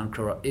higher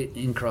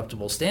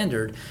incorruptible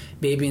standard.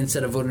 Maybe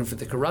instead of voting for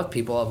the corrupt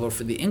people, I'll vote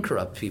for the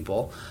incorrupt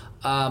people.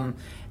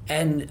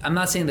 And I'm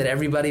not saying that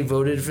everybody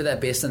voted for that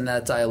based on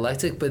that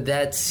dialectic, but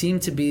that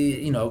seemed to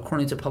be,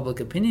 according to public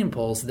opinion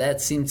polls,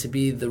 that seemed to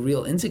be the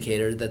real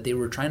indicator that they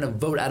were trying to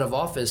vote out of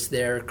office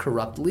their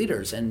corrupt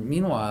leaders. And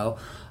meanwhile,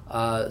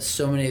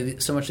 so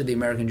much of the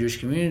American Jewish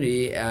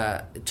community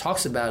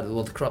talks about,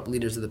 well, the corrupt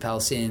leaders of the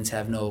Palestinians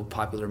have no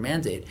popular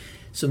mandate.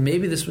 So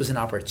maybe this was an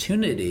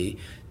opportunity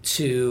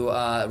to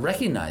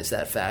recognize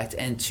that fact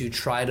and to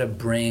try to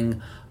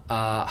bring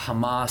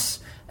Hamas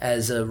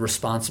as a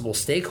responsible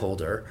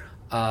stakeholder.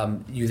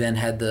 You then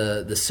had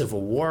the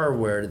Civil War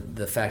where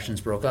the factions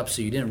broke up,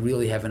 so you didn't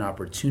really have an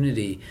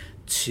opportunity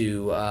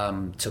to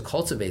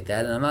cultivate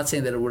that. And I'm not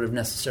saying that it would have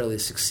necessarily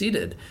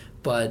succeeded,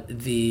 but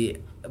the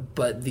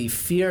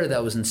fear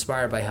that was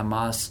inspired by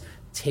Hamas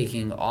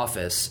taking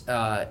office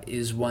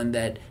is one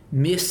that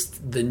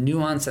missed the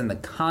nuance and the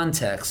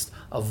context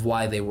of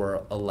why they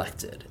were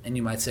elected. And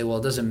you might say, well,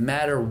 it doesn't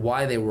matter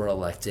why they were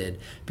elected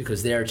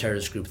because they're a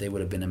terrorist group, they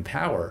would have been in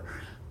power.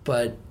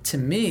 But to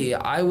me,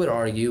 I would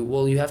argue,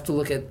 well, you have to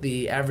look at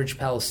the average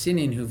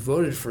Palestinian who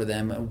voted for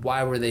them. And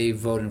why were they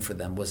voting for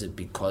them? Was it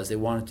because they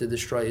wanted to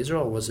destroy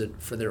Israel, or was it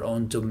for their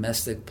own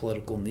domestic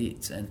political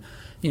needs? And,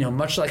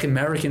 much like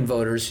American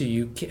voters who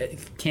you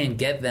can't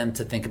get them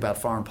to think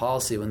about foreign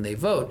policy when they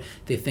vote,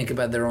 they think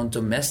about their own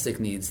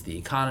domestic needs, the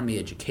economy,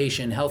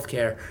 education,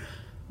 healthcare.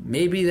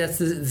 maybe that's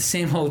the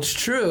same holds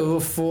true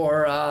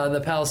for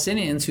the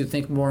Palestinians who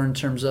think more in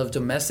terms of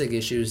domestic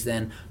issues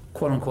than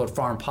 "quote unquote"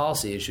 foreign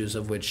policy issues,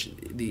 of which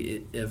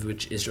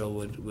Israel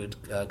would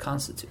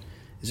constitute.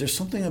 Is there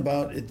something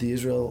about the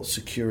Israel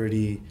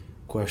security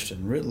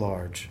question writ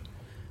large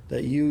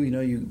that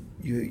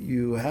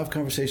you have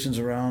conversations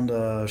around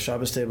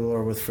Shabbos table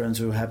or with friends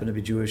who happen to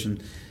be Jewish,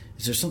 and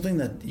is there something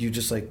that you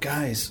just like,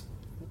 guys,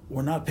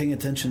 we're not paying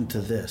attention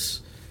to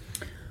this?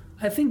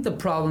 I think the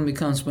problem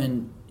becomes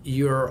when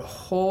your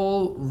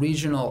whole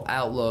regional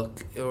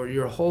outlook or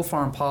your whole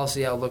foreign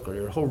policy outlook or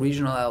your whole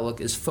regional outlook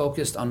is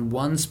focused on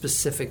one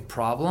specific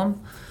problem.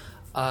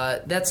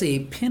 That's a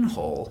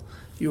pinhole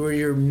where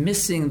you're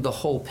missing the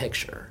whole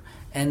picture.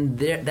 And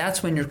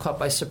that's when you're caught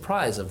by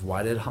surprise of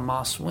why did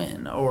Hamas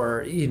win?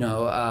 Or,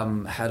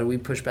 how do we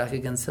push back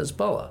against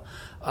Hezbollah?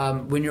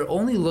 When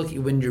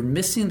you're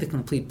missing the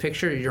complete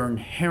picture, you're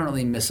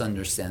inherently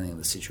misunderstanding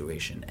the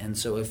situation. And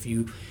so if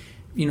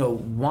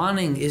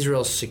wanting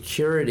Israel's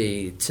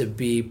security to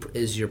be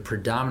is your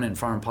predominant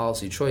foreign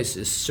policy choice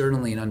is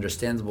certainly an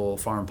understandable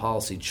foreign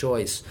policy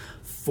choice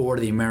for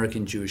the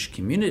American Jewish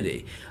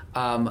community.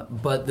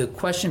 But the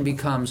question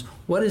becomes,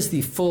 what is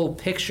the full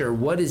picture?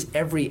 What is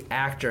every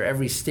actor,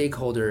 every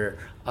stakeholder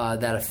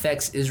that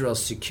affects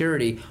Israel's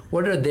security?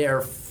 What are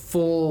their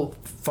full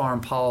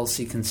foreign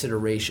policy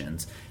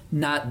considerations?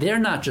 They're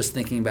not just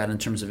thinking about it in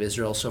terms of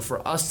Israel. So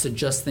for us to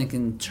just think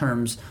in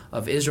terms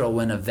of Israel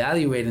when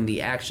evaluating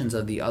the actions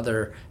of the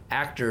other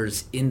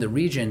actors in the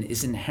region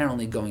is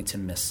inherently going to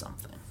miss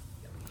something.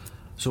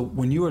 So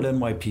when you were at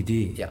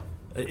NYPD,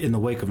 in the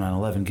wake of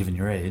 9/11, given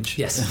your age,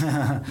 yes,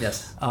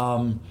 yes,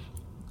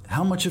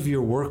 how much of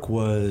your work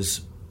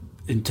was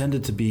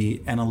intended to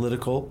be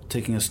analytical,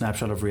 taking a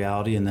snapshot of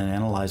reality and then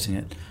analyzing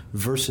it,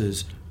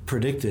 versus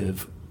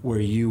predictive, where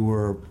you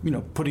were,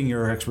 putting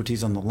your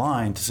expertise on the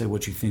line to say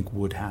what you think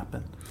would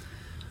happen?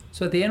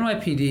 So at the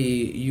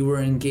NYPD, you were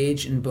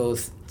engaged in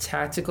both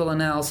tactical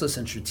analysis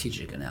and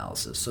strategic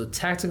analysis. So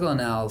tactical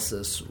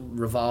analysis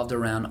revolved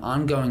around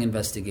ongoing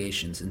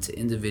investigations into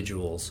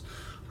individuals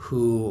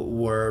who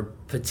were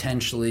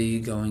potentially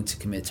going to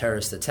commit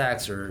terrorist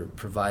attacks or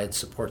provide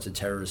support to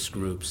terrorist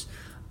groups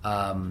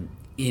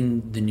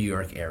in the New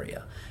York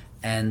area.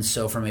 And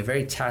so from a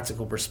very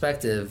tactical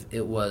perspective,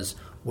 it was,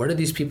 what are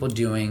these people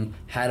doing?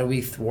 How do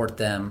we thwart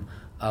them?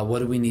 What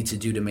do we need to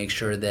do to make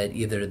sure that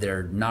either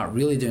they're not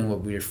really doing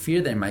what we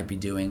fear they might be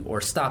doing, or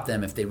stop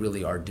them if they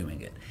really are doing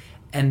it?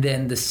 And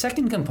then the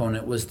second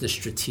component was the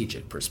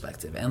strategic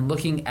perspective and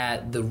looking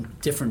at the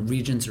different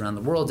regions around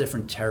the world,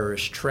 different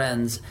terrorist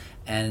trends.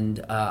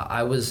 And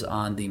I was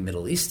on the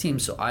Middle East team,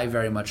 so I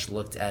very much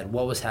looked at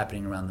what was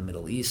happening around the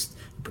Middle East,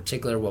 in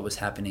particular what was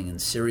happening in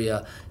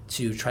Syria,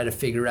 to try to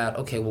figure out,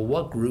 okay, well,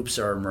 what groups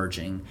are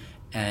emerging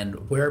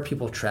and where are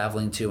people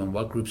traveling to and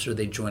what groups are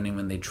they joining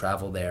when they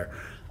travel there.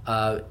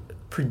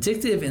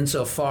 Predictive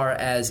insofar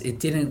as it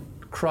didn't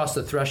cross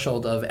the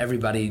threshold of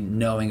everybody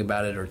knowing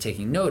about it or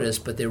taking notice,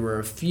 but there were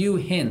a few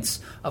hints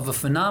of a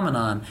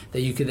phenomenon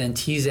that you could then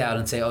tease out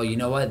and say, oh, you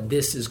know what,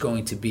 this is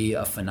going to be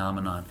a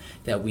phenomenon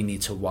that we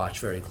need to watch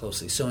very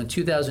closely. So in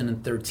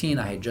 2013,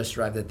 I had just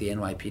arrived at the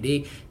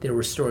NYPD. There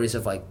were stories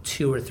of like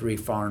 2 or 3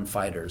 foreign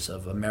fighters,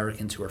 of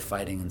Americans who were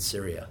fighting in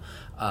Syria,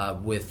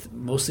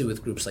 mostly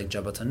with groups like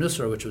Jabhat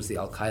al-Nusra, which was the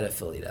al-Qaeda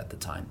affiliate at the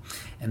time.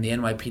 And the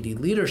NYPD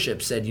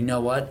leadership said, you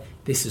know what,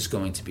 this is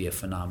going to be a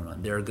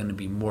phenomenon. There are going to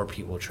be more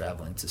people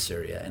traveling to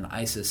Syria. And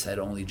ISIS had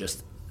only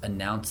just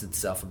announced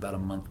itself about a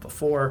month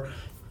before.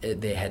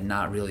 They had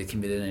not really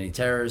committed any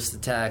terrorist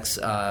attacks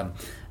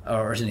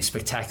or any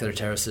spectacular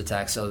terrorist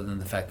attacks, other than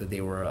the fact that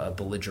they were a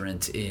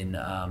belligerent in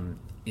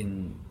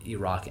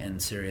Iraq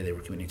and Syria. They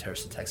were committing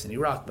terrorist attacks in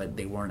Iraq, but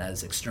they weren't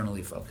as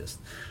externally focused.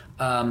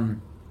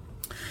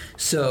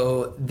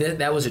 So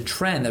that was a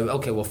trend that,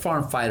 okay, well,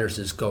 foreign fighters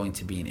is going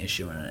to be an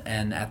issue.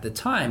 And at the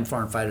time,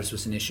 foreign fighters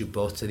was an issue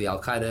both to the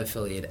al-Qaeda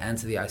affiliate and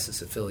to the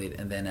ISIS affiliate.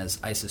 And then as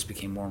ISIS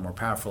became more and more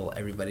powerful,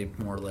 everybody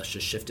more or less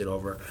just shifted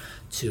over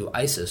to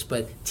ISIS.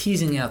 But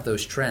teasing out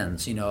those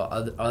trends,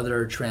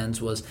 other trends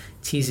was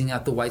teasing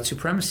out the white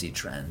supremacy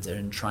trend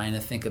and trying to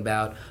think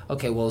about,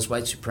 okay, well, is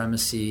white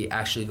supremacy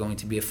actually going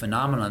to be a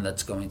phenomenon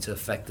that's going to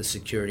affect the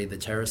security, the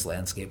terrorist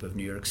landscape of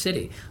New York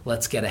City?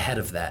 Let's get ahead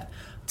of that.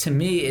 To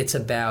me, it's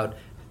about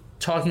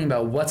talking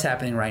about what's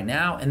happening right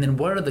now, and then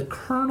what are the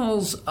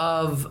kernels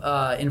of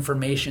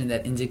information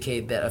that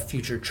indicate that a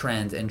future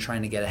trend, and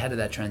trying to get ahead of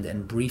that trend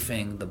and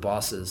briefing the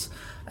bosses,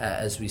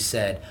 as we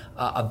said,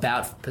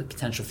 about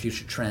potential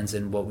future trends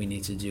and what we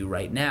need to do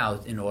right now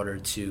in order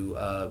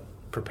to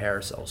prepare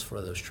ourselves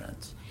for those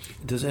trends.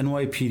 Does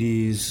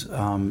NYPD's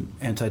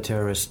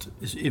anti-terrorist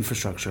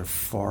infrastructure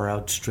far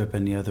outstrip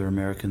any other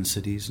American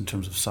cities in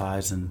terms of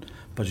size and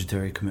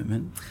budgetary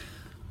commitment?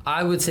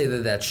 I would say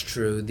that that's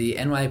true. The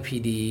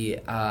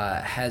NYPD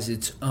has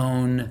its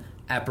own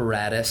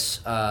apparatus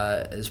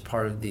as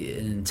part of an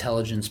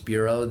intelligence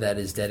bureau that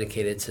is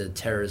dedicated to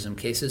terrorism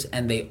cases,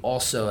 and they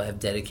also have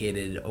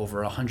dedicated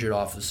over 100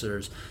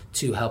 officers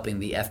to helping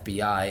the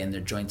FBI and their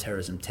Joint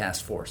Terrorism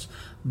Task Force.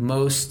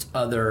 Most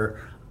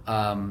other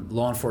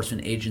law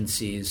enforcement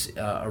agencies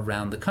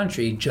around the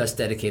country just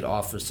dedicate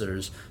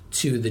officers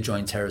to the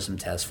Joint Terrorism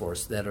Task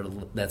Force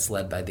that's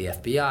led by the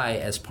FBI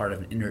as part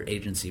of an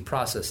interagency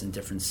process in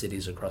different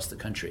cities across the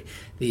country.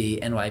 The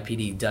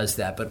NYPD does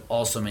that, but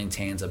also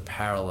maintains a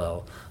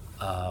parallel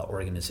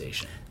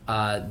organization.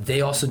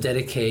 They also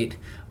dedicate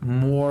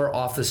more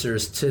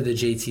officers to the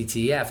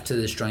JTTF, to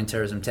this Joint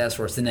Terrorism Task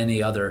Force, than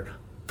any other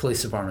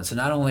police department. So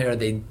not only are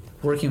they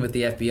working with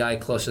the FBI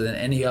closer than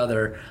any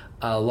other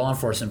law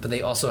enforcement, but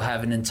they also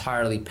have an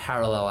entirely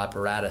parallel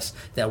apparatus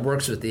that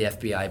works with the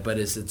FBI, but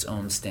is its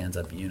own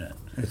stand-up unit.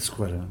 It's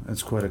quite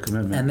a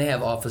commitment. And they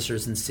have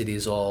officers in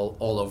cities all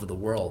over the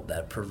world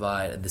that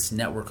provide this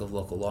network of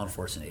local law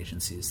enforcement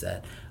agencies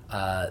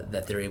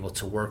that they're able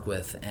to work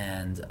with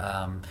and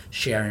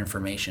share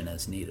information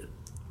as needed.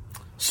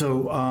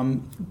 So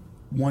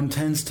one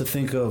tends to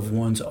think of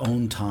one's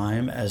own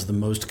time as the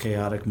most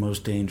chaotic,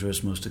 most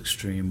dangerous, most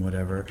extreme,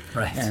 whatever.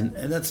 Right. And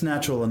that's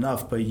natural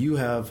enough, but you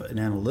have an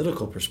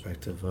analytical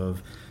perspective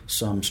of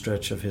some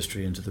stretch of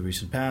history into the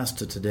recent past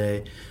to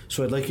today.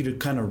 So I'd like you to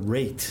kind of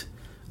rate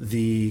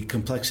the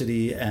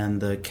complexity and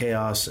the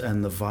chaos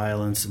and the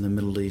violence in the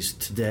Middle East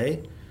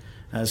today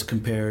as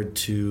compared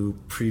to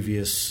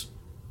previous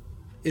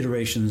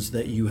iterations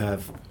that you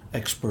have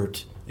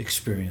expert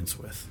experience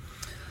with.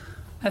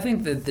 I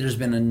think that there's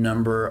been a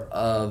number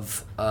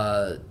of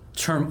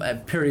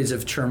periods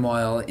of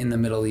turmoil in the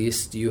Middle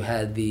East. You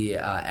had the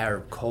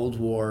Arab Cold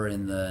War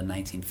in the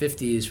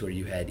 1950s, where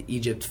you had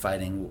Egypt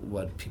fighting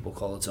what people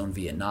call its own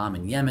Vietnam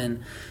in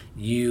Yemen.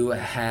 You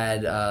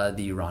had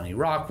the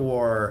Iran-Iraq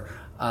War.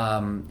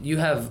 You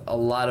have a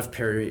lot of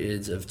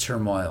periods of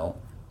turmoil.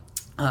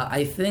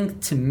 I think,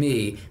 to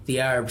me, the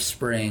Arab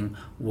Spring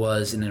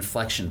was an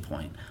inflection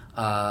point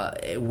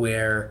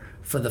where,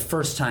 for the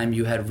first time,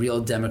 you had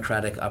real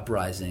democratic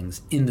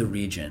uprisings in the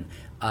region.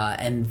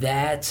 And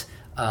that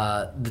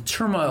the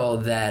turmoil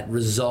that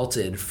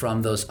resulted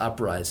from those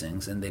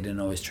uprisings, and they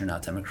didn't always turn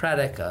out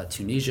democratic.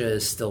 Tunisia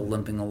is still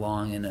limping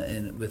along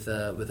with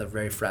a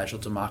very fragile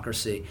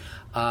democracy.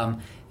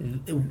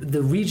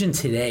 The region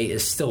today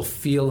is still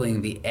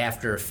feeling the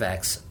after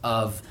effects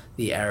of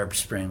the Arab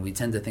Spring. We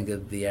tend to think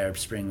of the Arab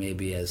Spring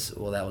maybe as,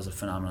 well, that was a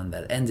phenomenon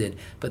that ended,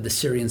 but the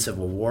Syrian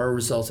civil war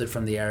resulted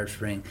from the Arab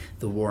Spring.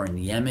 The war in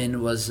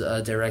Yemen was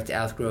a direct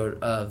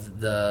outgrowth of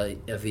the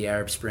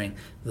Arab Spring.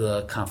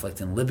 The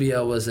conflict in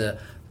Libya was a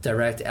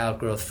direct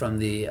outgrowth from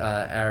the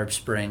Arab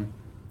Spring.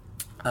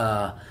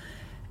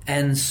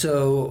 And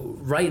so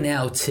right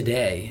now,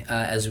 today,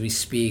 as we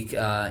speak,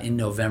 in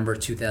November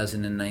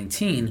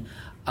 2019,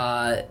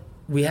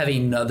 we have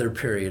another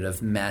period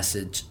of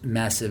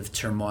massive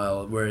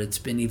turmoil where it's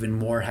been even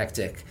more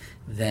hectic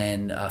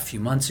than a few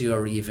months ago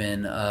or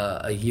even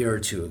a year or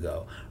two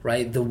ago,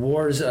 right? The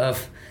wars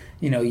of,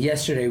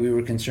 yesterday we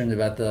were concerned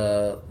about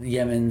the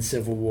Yemen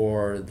civil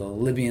war, the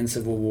Libyan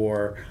civil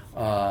war,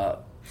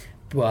 but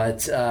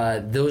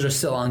those are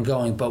still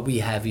ongoing, but we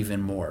have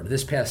even more.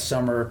 This past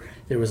summer,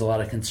 there was a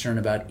lot of concern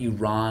about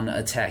Iran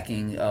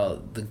attacking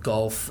the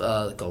Gulf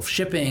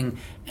shipping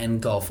and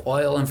Gulf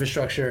oil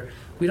infrastructure.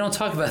 We don't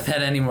talk about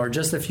that anymore.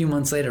 Just a few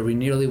months later, we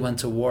nearly went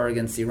to war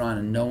against Iran,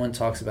 and no one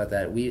talks about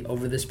that.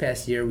 Over this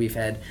past year, we've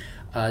had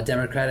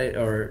democratic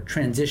or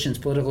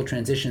political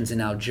transitions in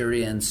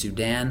Algeria and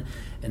Sudan,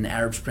 an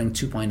Arab Spring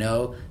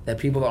 2.0 that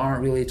people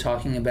aren't really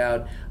talking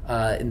about.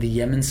 In the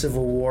Yemen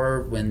civil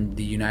war, when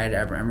the United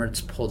Arab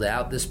Emirates pulled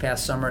out this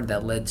past summer,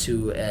 that led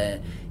to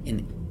an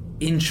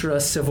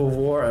intra-civil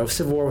war, a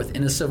civil war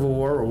within a civil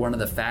war, where one of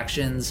the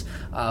factions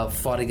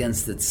fought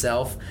against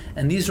itself.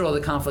 And these are all the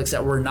conflicts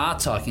that we're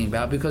not talking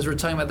about because we're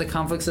talking about the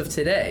conflicts of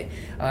today.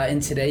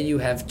 And today you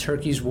have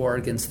Turkey's war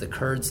against the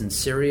Kurds in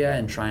Syria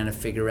and trying to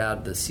figure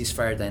out the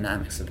ceasefire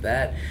dynamics of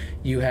that.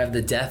 You have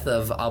the death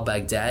of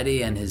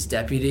al-Baghdadi and his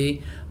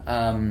deputy.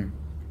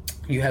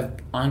 You have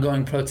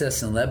ongoing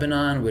protests in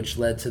Lebanon, which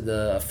led to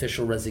the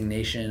official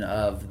resignation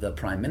of the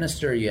prime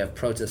minister. You have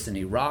protests in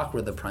Iraq,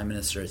 where the prime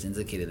minister has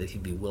indicated that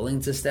he'd be willing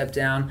to step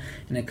down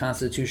in a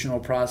constitutional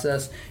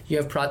process. You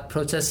have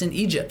protests in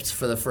Egypt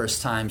for the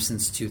first time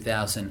since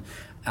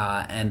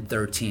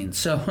 2013.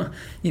 So,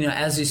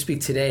 as we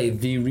speak today,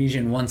 the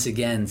region once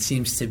again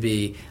seems to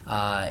be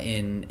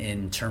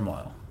in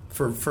turmoil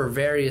for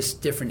various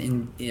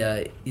different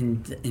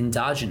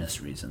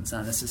endogenous reasons.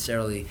 Not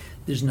necessarily,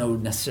 there's no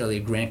necessarily a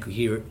grand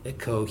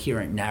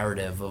coherent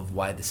narrative of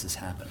why this is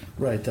happening.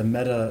 Right. The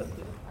meta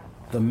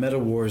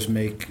wars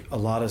make a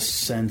lot of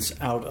sense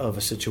out of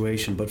a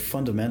situation, but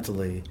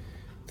fundamentally,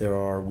 there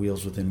are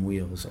wheels within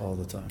wheels all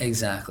the time.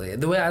 Exactly.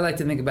 The way I like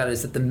to think about it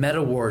is that the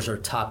meta wars are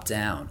top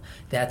down.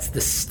 That's the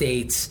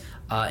states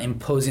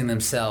imposing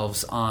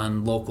themselves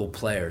on local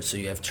players. So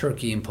you have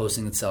Turkey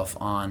imposing itself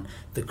on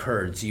the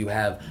Kurds. You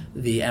have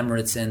the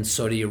Emirates and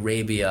Saudi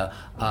Arabia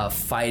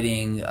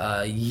fighting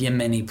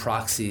Yemeni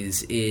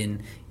proxies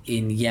in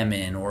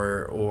Yemen,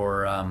 or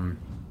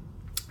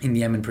in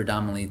Yemen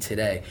predominantly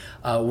today.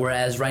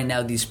 Whereas right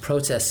now these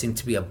protests seem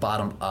to be a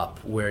bottom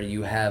up, where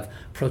you have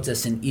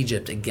protests in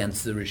Egypt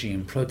against the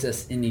regime,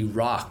 protests in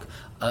Iraq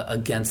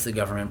against the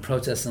government,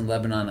 protests in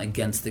Lebanon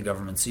against the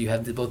government. So you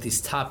have both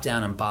these top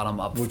down and bottom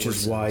up Which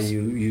forces. is why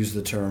you use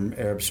the term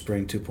Arab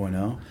Spring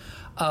 2.0?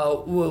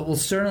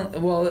 Certainly.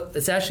 Well,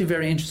 it's actually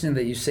very interesting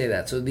that you say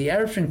that. So the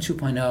Arab Spring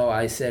 2.0,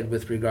 I said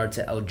with regard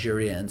to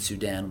Algeria and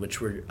Sudan, which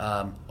were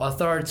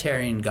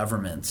authoritarian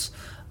governments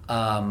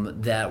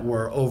that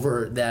were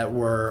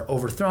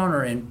overthrown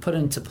or put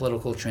into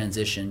political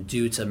transition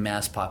due to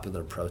mass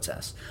popular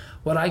protests.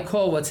 What I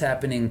call what's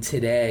happening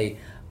today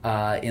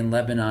in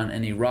Lebanon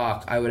and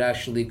Iraq, I would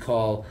actually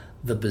call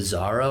the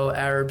bizarro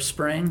Arab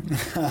Spring.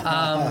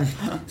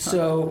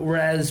 So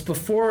whereas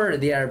before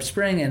the Arab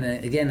Spring, and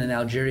again in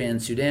Algeria and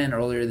Sudan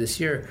earlier this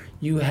year,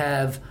 you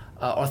have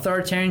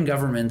authoritarian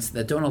governments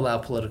that don't allow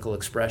political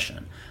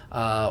expression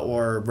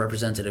or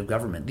representative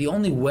government. The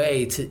only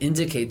way to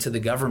indicate to the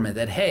government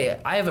that, hey,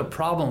 I have a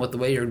problem with the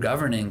way you're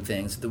governing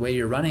things, the way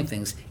you're running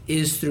things,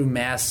 is through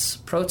mass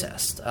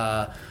protest,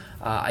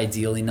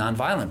 ideally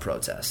nonviolent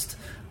protest.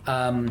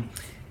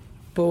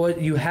 But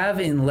what you have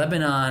in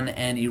Lebanon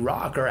and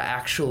Iraq are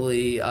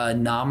actually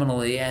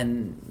nominally,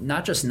 and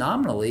not just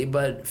nominally,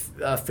 but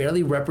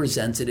fairly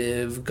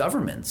representative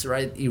governments,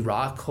 right?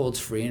 Iraq holds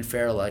free and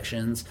fair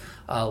elections.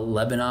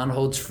 Lebanon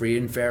holds free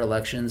and fair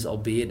elections,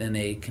 albeit in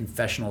a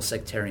confessional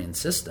sectarian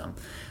system.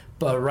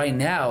 But right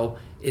now,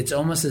 it's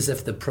almost as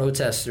if the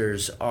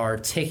protesters are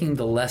taking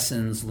the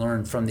lessons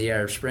learned from the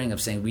Arab Spring of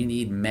saying we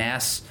need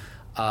mass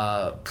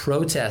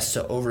protests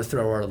to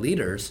overthrow our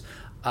leaders.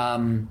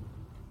 While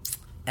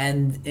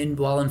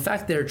in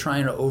fact they're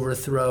trying to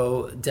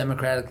overthrow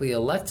democratically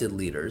elected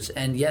leaders,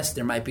 and yes,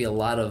 there might be a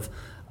lot of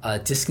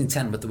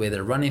discontent with the way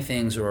they're running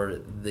things,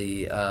 or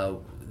the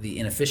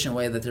inefficient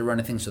way that they're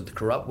running things, or the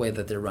corrupt way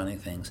that they're running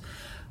things.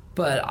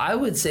 But I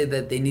would say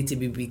that they need to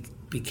be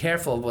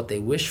careful of what they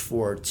wish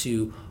for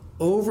to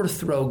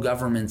overthrow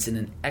governments in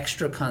an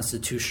extra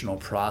constitutional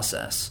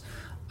process,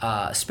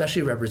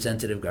 especially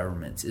representative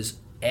governments, is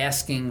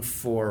asking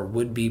for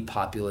would-be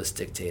populist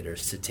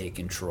dictators to take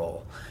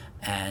control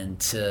and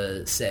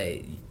to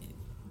say,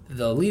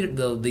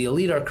 the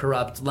elite are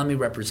corrupt, let me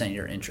represent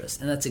your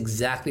interests. And that's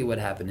exactly what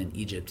happened in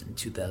Egypt in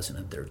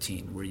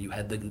 2013, where you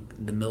had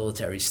the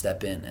military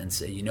step in and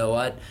say, you know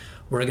what,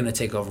 we're going to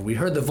take over. We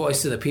heard the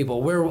voice of the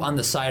people. We're on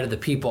the side of the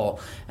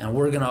people, and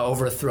we're going to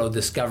overthrow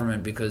this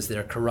government because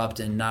they're corrupt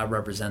and not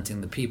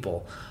representing the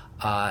people.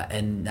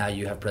 And now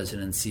you have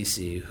President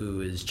Sisi,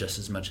 who is just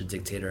as much a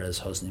dictator as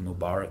Hosni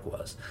Mubarak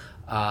was.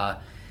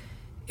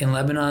 In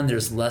Lebanon,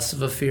 there's less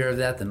of a fear of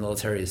that. The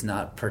military is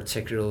not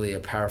particularly a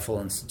powerful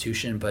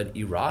institution, but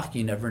Iraq,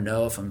 you never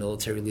know if a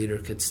military leader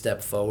could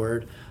step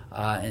forward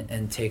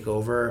and take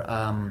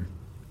over.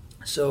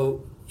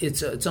 So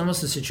it's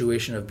almost a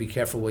situation of be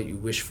careful what you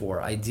wish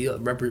for.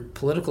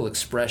 Political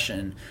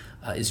expression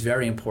is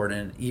very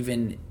important,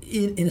 even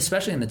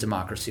especially in a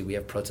democracy. We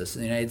have protests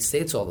in the United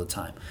States all the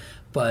time,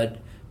 but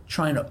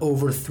trying to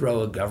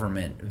overthrow a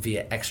government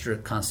via extra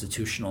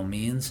constitutional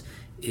means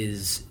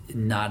is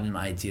not an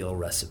ideal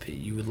recipe.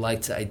 You would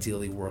like to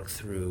ideally work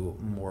through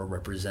more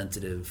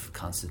representative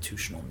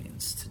constitutional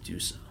means to do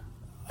so.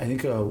 I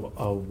think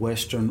a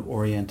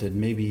Western-oriented,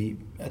 maybe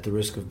at the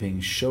risk of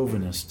being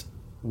chauvinist,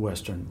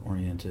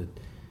 Western-oriented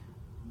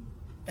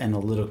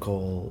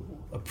analytical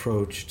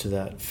approach to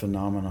that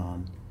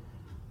phenomenon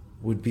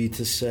would be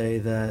to say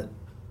that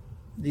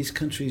these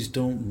countries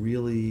don't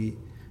really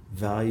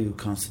value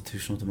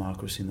constitutional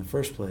democracy in the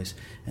first place,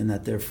 and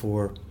that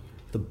therefore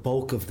the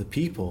bulk of the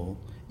people,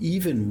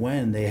 even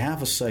when they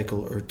have a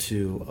cycle or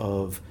two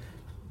of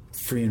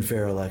free and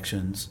fair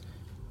elections,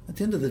 at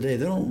the end of the day,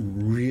 they don't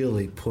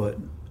really put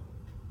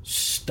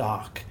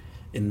stock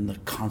in the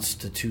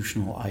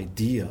constitutional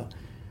idea.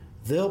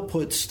 They'll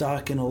put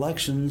stock in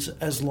elections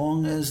as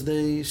long as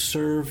they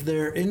serve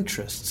their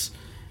interests,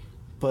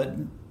 but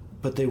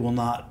they will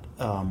not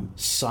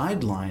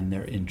sideline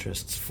their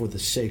interests for the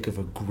sake of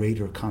a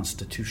greater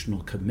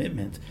constitutional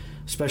commitment,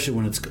 especially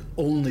when it's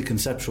only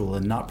conceptual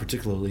and not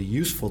particularly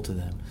useful to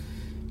them,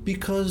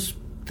 because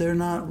they're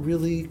not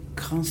really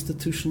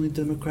constitutionally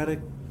democratic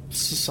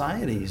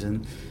societies.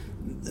 And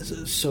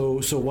so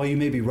while you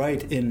may be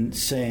right in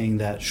saying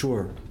that,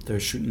 sure,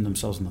 they're shooting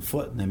themselves in the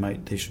foot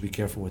and they should be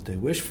careful what they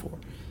wish for,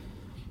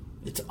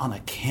 it's on a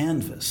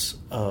canvas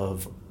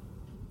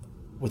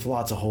with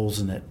lots of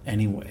holes in it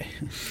anyway.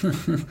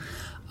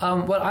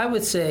 What I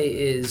would say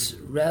is,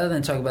 rather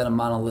than talk about a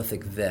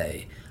monolithic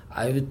they,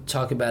 I would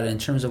talk about it in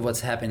terms of what's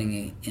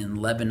happening in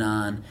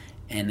Lebanon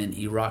and in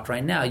Iraq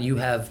right now. You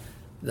have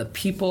the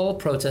people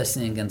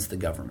protesting against the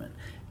government,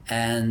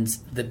 and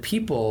the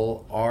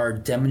people are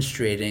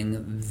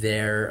demonstrating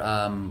their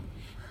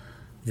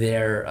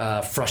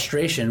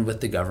frustration with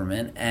the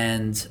government,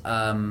 and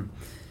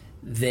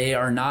they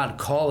are not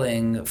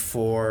calling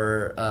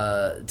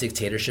for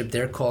dictatorship.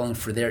 They're calling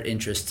for their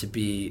interests to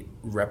be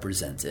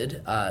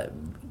represented,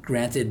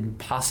 granted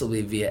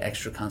possibly via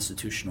extra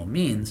constitutional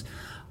means.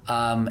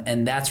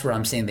 And that's where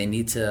I'm saying they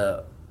need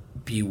to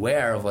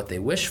beware of what they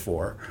wish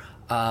for.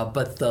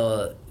 But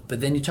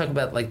then you talk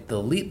about like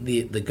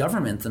the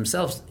government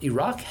themselves.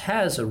 Iraq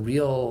has a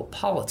real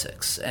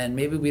politics, and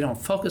maybe we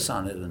don't focus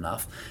on it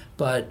enough.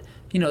 But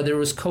there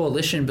was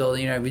coalition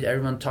building.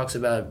 Everyone talks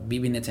about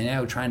Bibi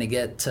Netanyahu trying to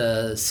get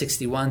to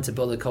 61 to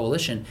build a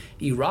coalition.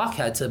 Iraq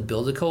had to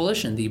build a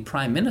coalition. The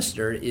prime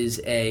minister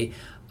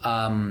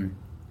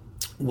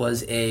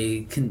was a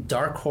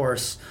dark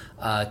horse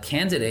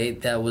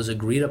candidate that was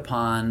agreed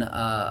upon,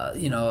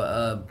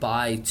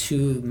 by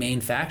two main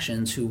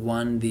factions who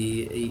won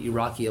the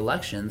Iraqi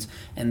elections,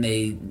 and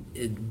the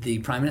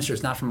prime minister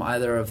was not from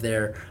either of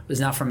their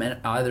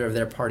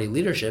party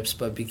leaderships,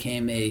 but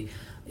became a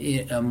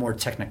more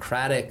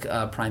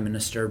technocratic prime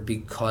minister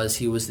because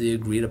he was the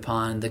agreed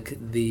upon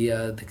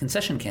the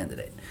concession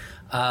candidate.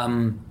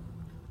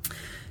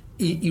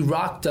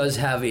 Iraq does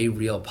have a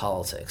real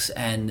politics,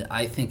 and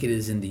I think it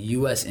is in the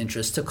U.S.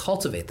 interest to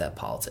cultivate that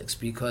politics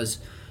because,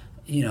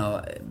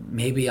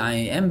 maybe I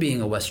am being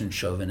a Western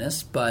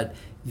chauvinist, but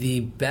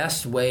the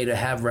best way to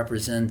have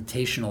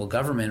representational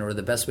government or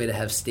the best way to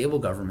have stable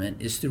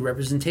government is through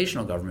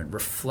representational government,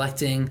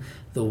 reflecting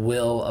the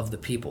will of the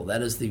people.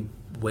 That is the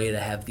way to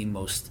have the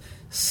most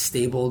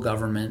stable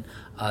government.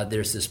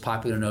 There's this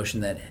popular notion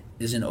that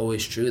isn't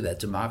always true, that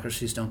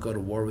democracies don't go to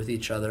war with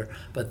each other,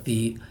 but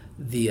the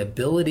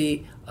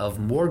ability of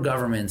more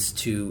governments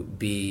to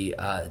be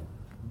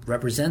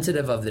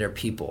representative of their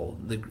people,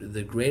 the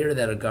greater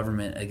that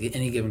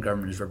any given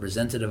government is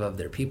representative of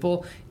their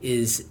people,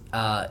 is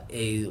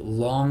a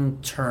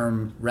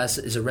long-term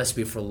is a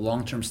recipe for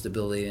long-term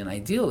stability, and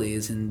ideally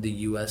is in the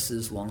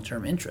U.S.'s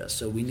long-term interest.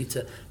 So we need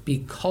to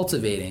be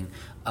cultivating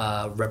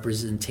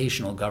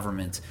representational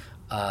government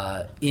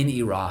in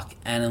Iraq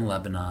and in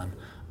Lebanon.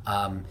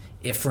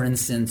 If, for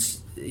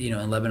instance,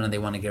 in Lebanon they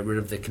want to get rid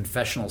of the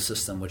confessional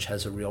system, which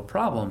has a real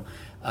problem,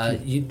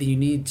 you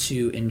need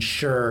to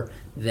ensure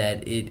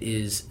that it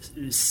is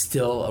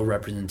still a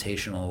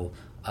representational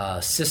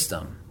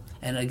system.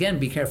 And again,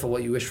 be careful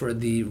what you wish for.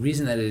 The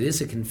reason that it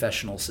is a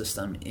confessional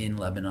system in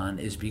Lebanon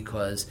is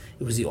because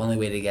it was the only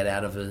way to get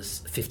out of a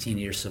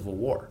 15-year civil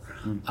war.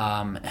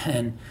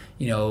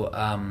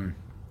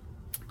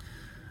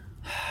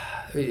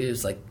 It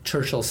was like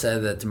Churchill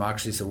said that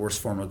democracy is the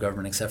worst form of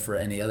government except for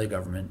any other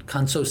government.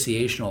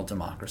 Consociational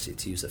democracy,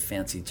 to use a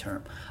fancy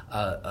term,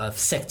 a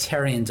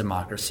sectarian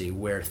democracy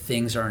where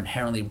things are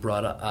inherently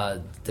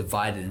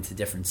divided into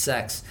different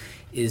sects,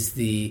 is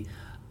the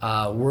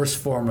worst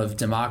form of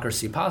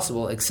democracy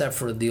possible, except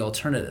for the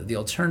alternative. The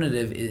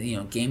alternative is,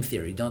 game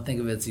theory. Don't think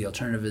of it as the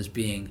alternative as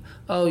being,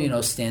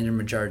 standard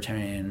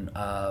majoritarian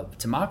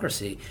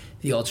democracy.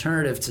 The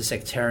alternative to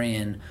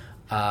sectarian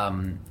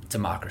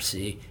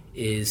democracy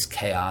is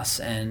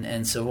chaos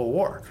and civil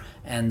war.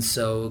 And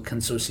so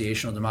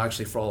consociational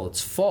democracy, for all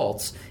its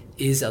faults,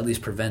 is at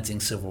least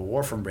preventing civil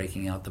war from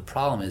breaking out. The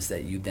problem is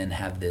that you then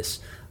have this,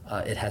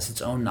 it has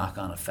its own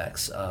knock-on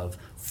effects of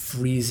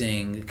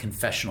freezing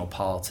confessional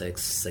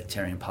politics,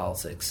 sectarian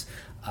politics,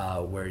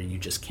 where you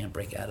just can't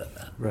break out of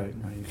that. Right.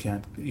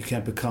 You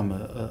can't become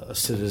a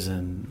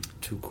citizen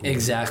too quickly.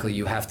 Exactly.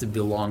 You have to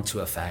belong to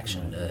a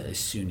faction, a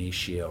Sunni,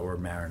 Shia, or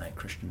Maronite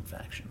Christian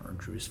faction, or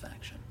Druze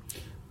faction.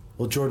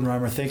 Well, Jordan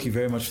Reimer, thank you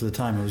very much for the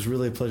time. It was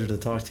really a pleasure to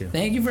talk to you.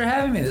 Thank you for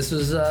having me. This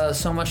was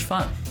so much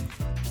fun.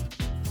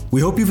 We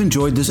hope you've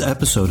enjoyed this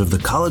episode of the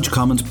College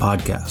Commons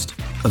Podcast,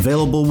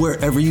 available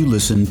wherever you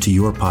listen to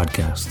your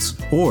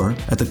podcasts, or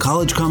at the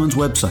College Commons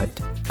website,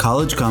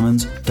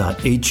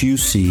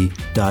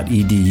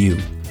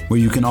 collegecommons.huc.edu, where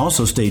you can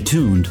also stay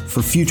tuned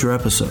for future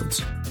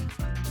episodes.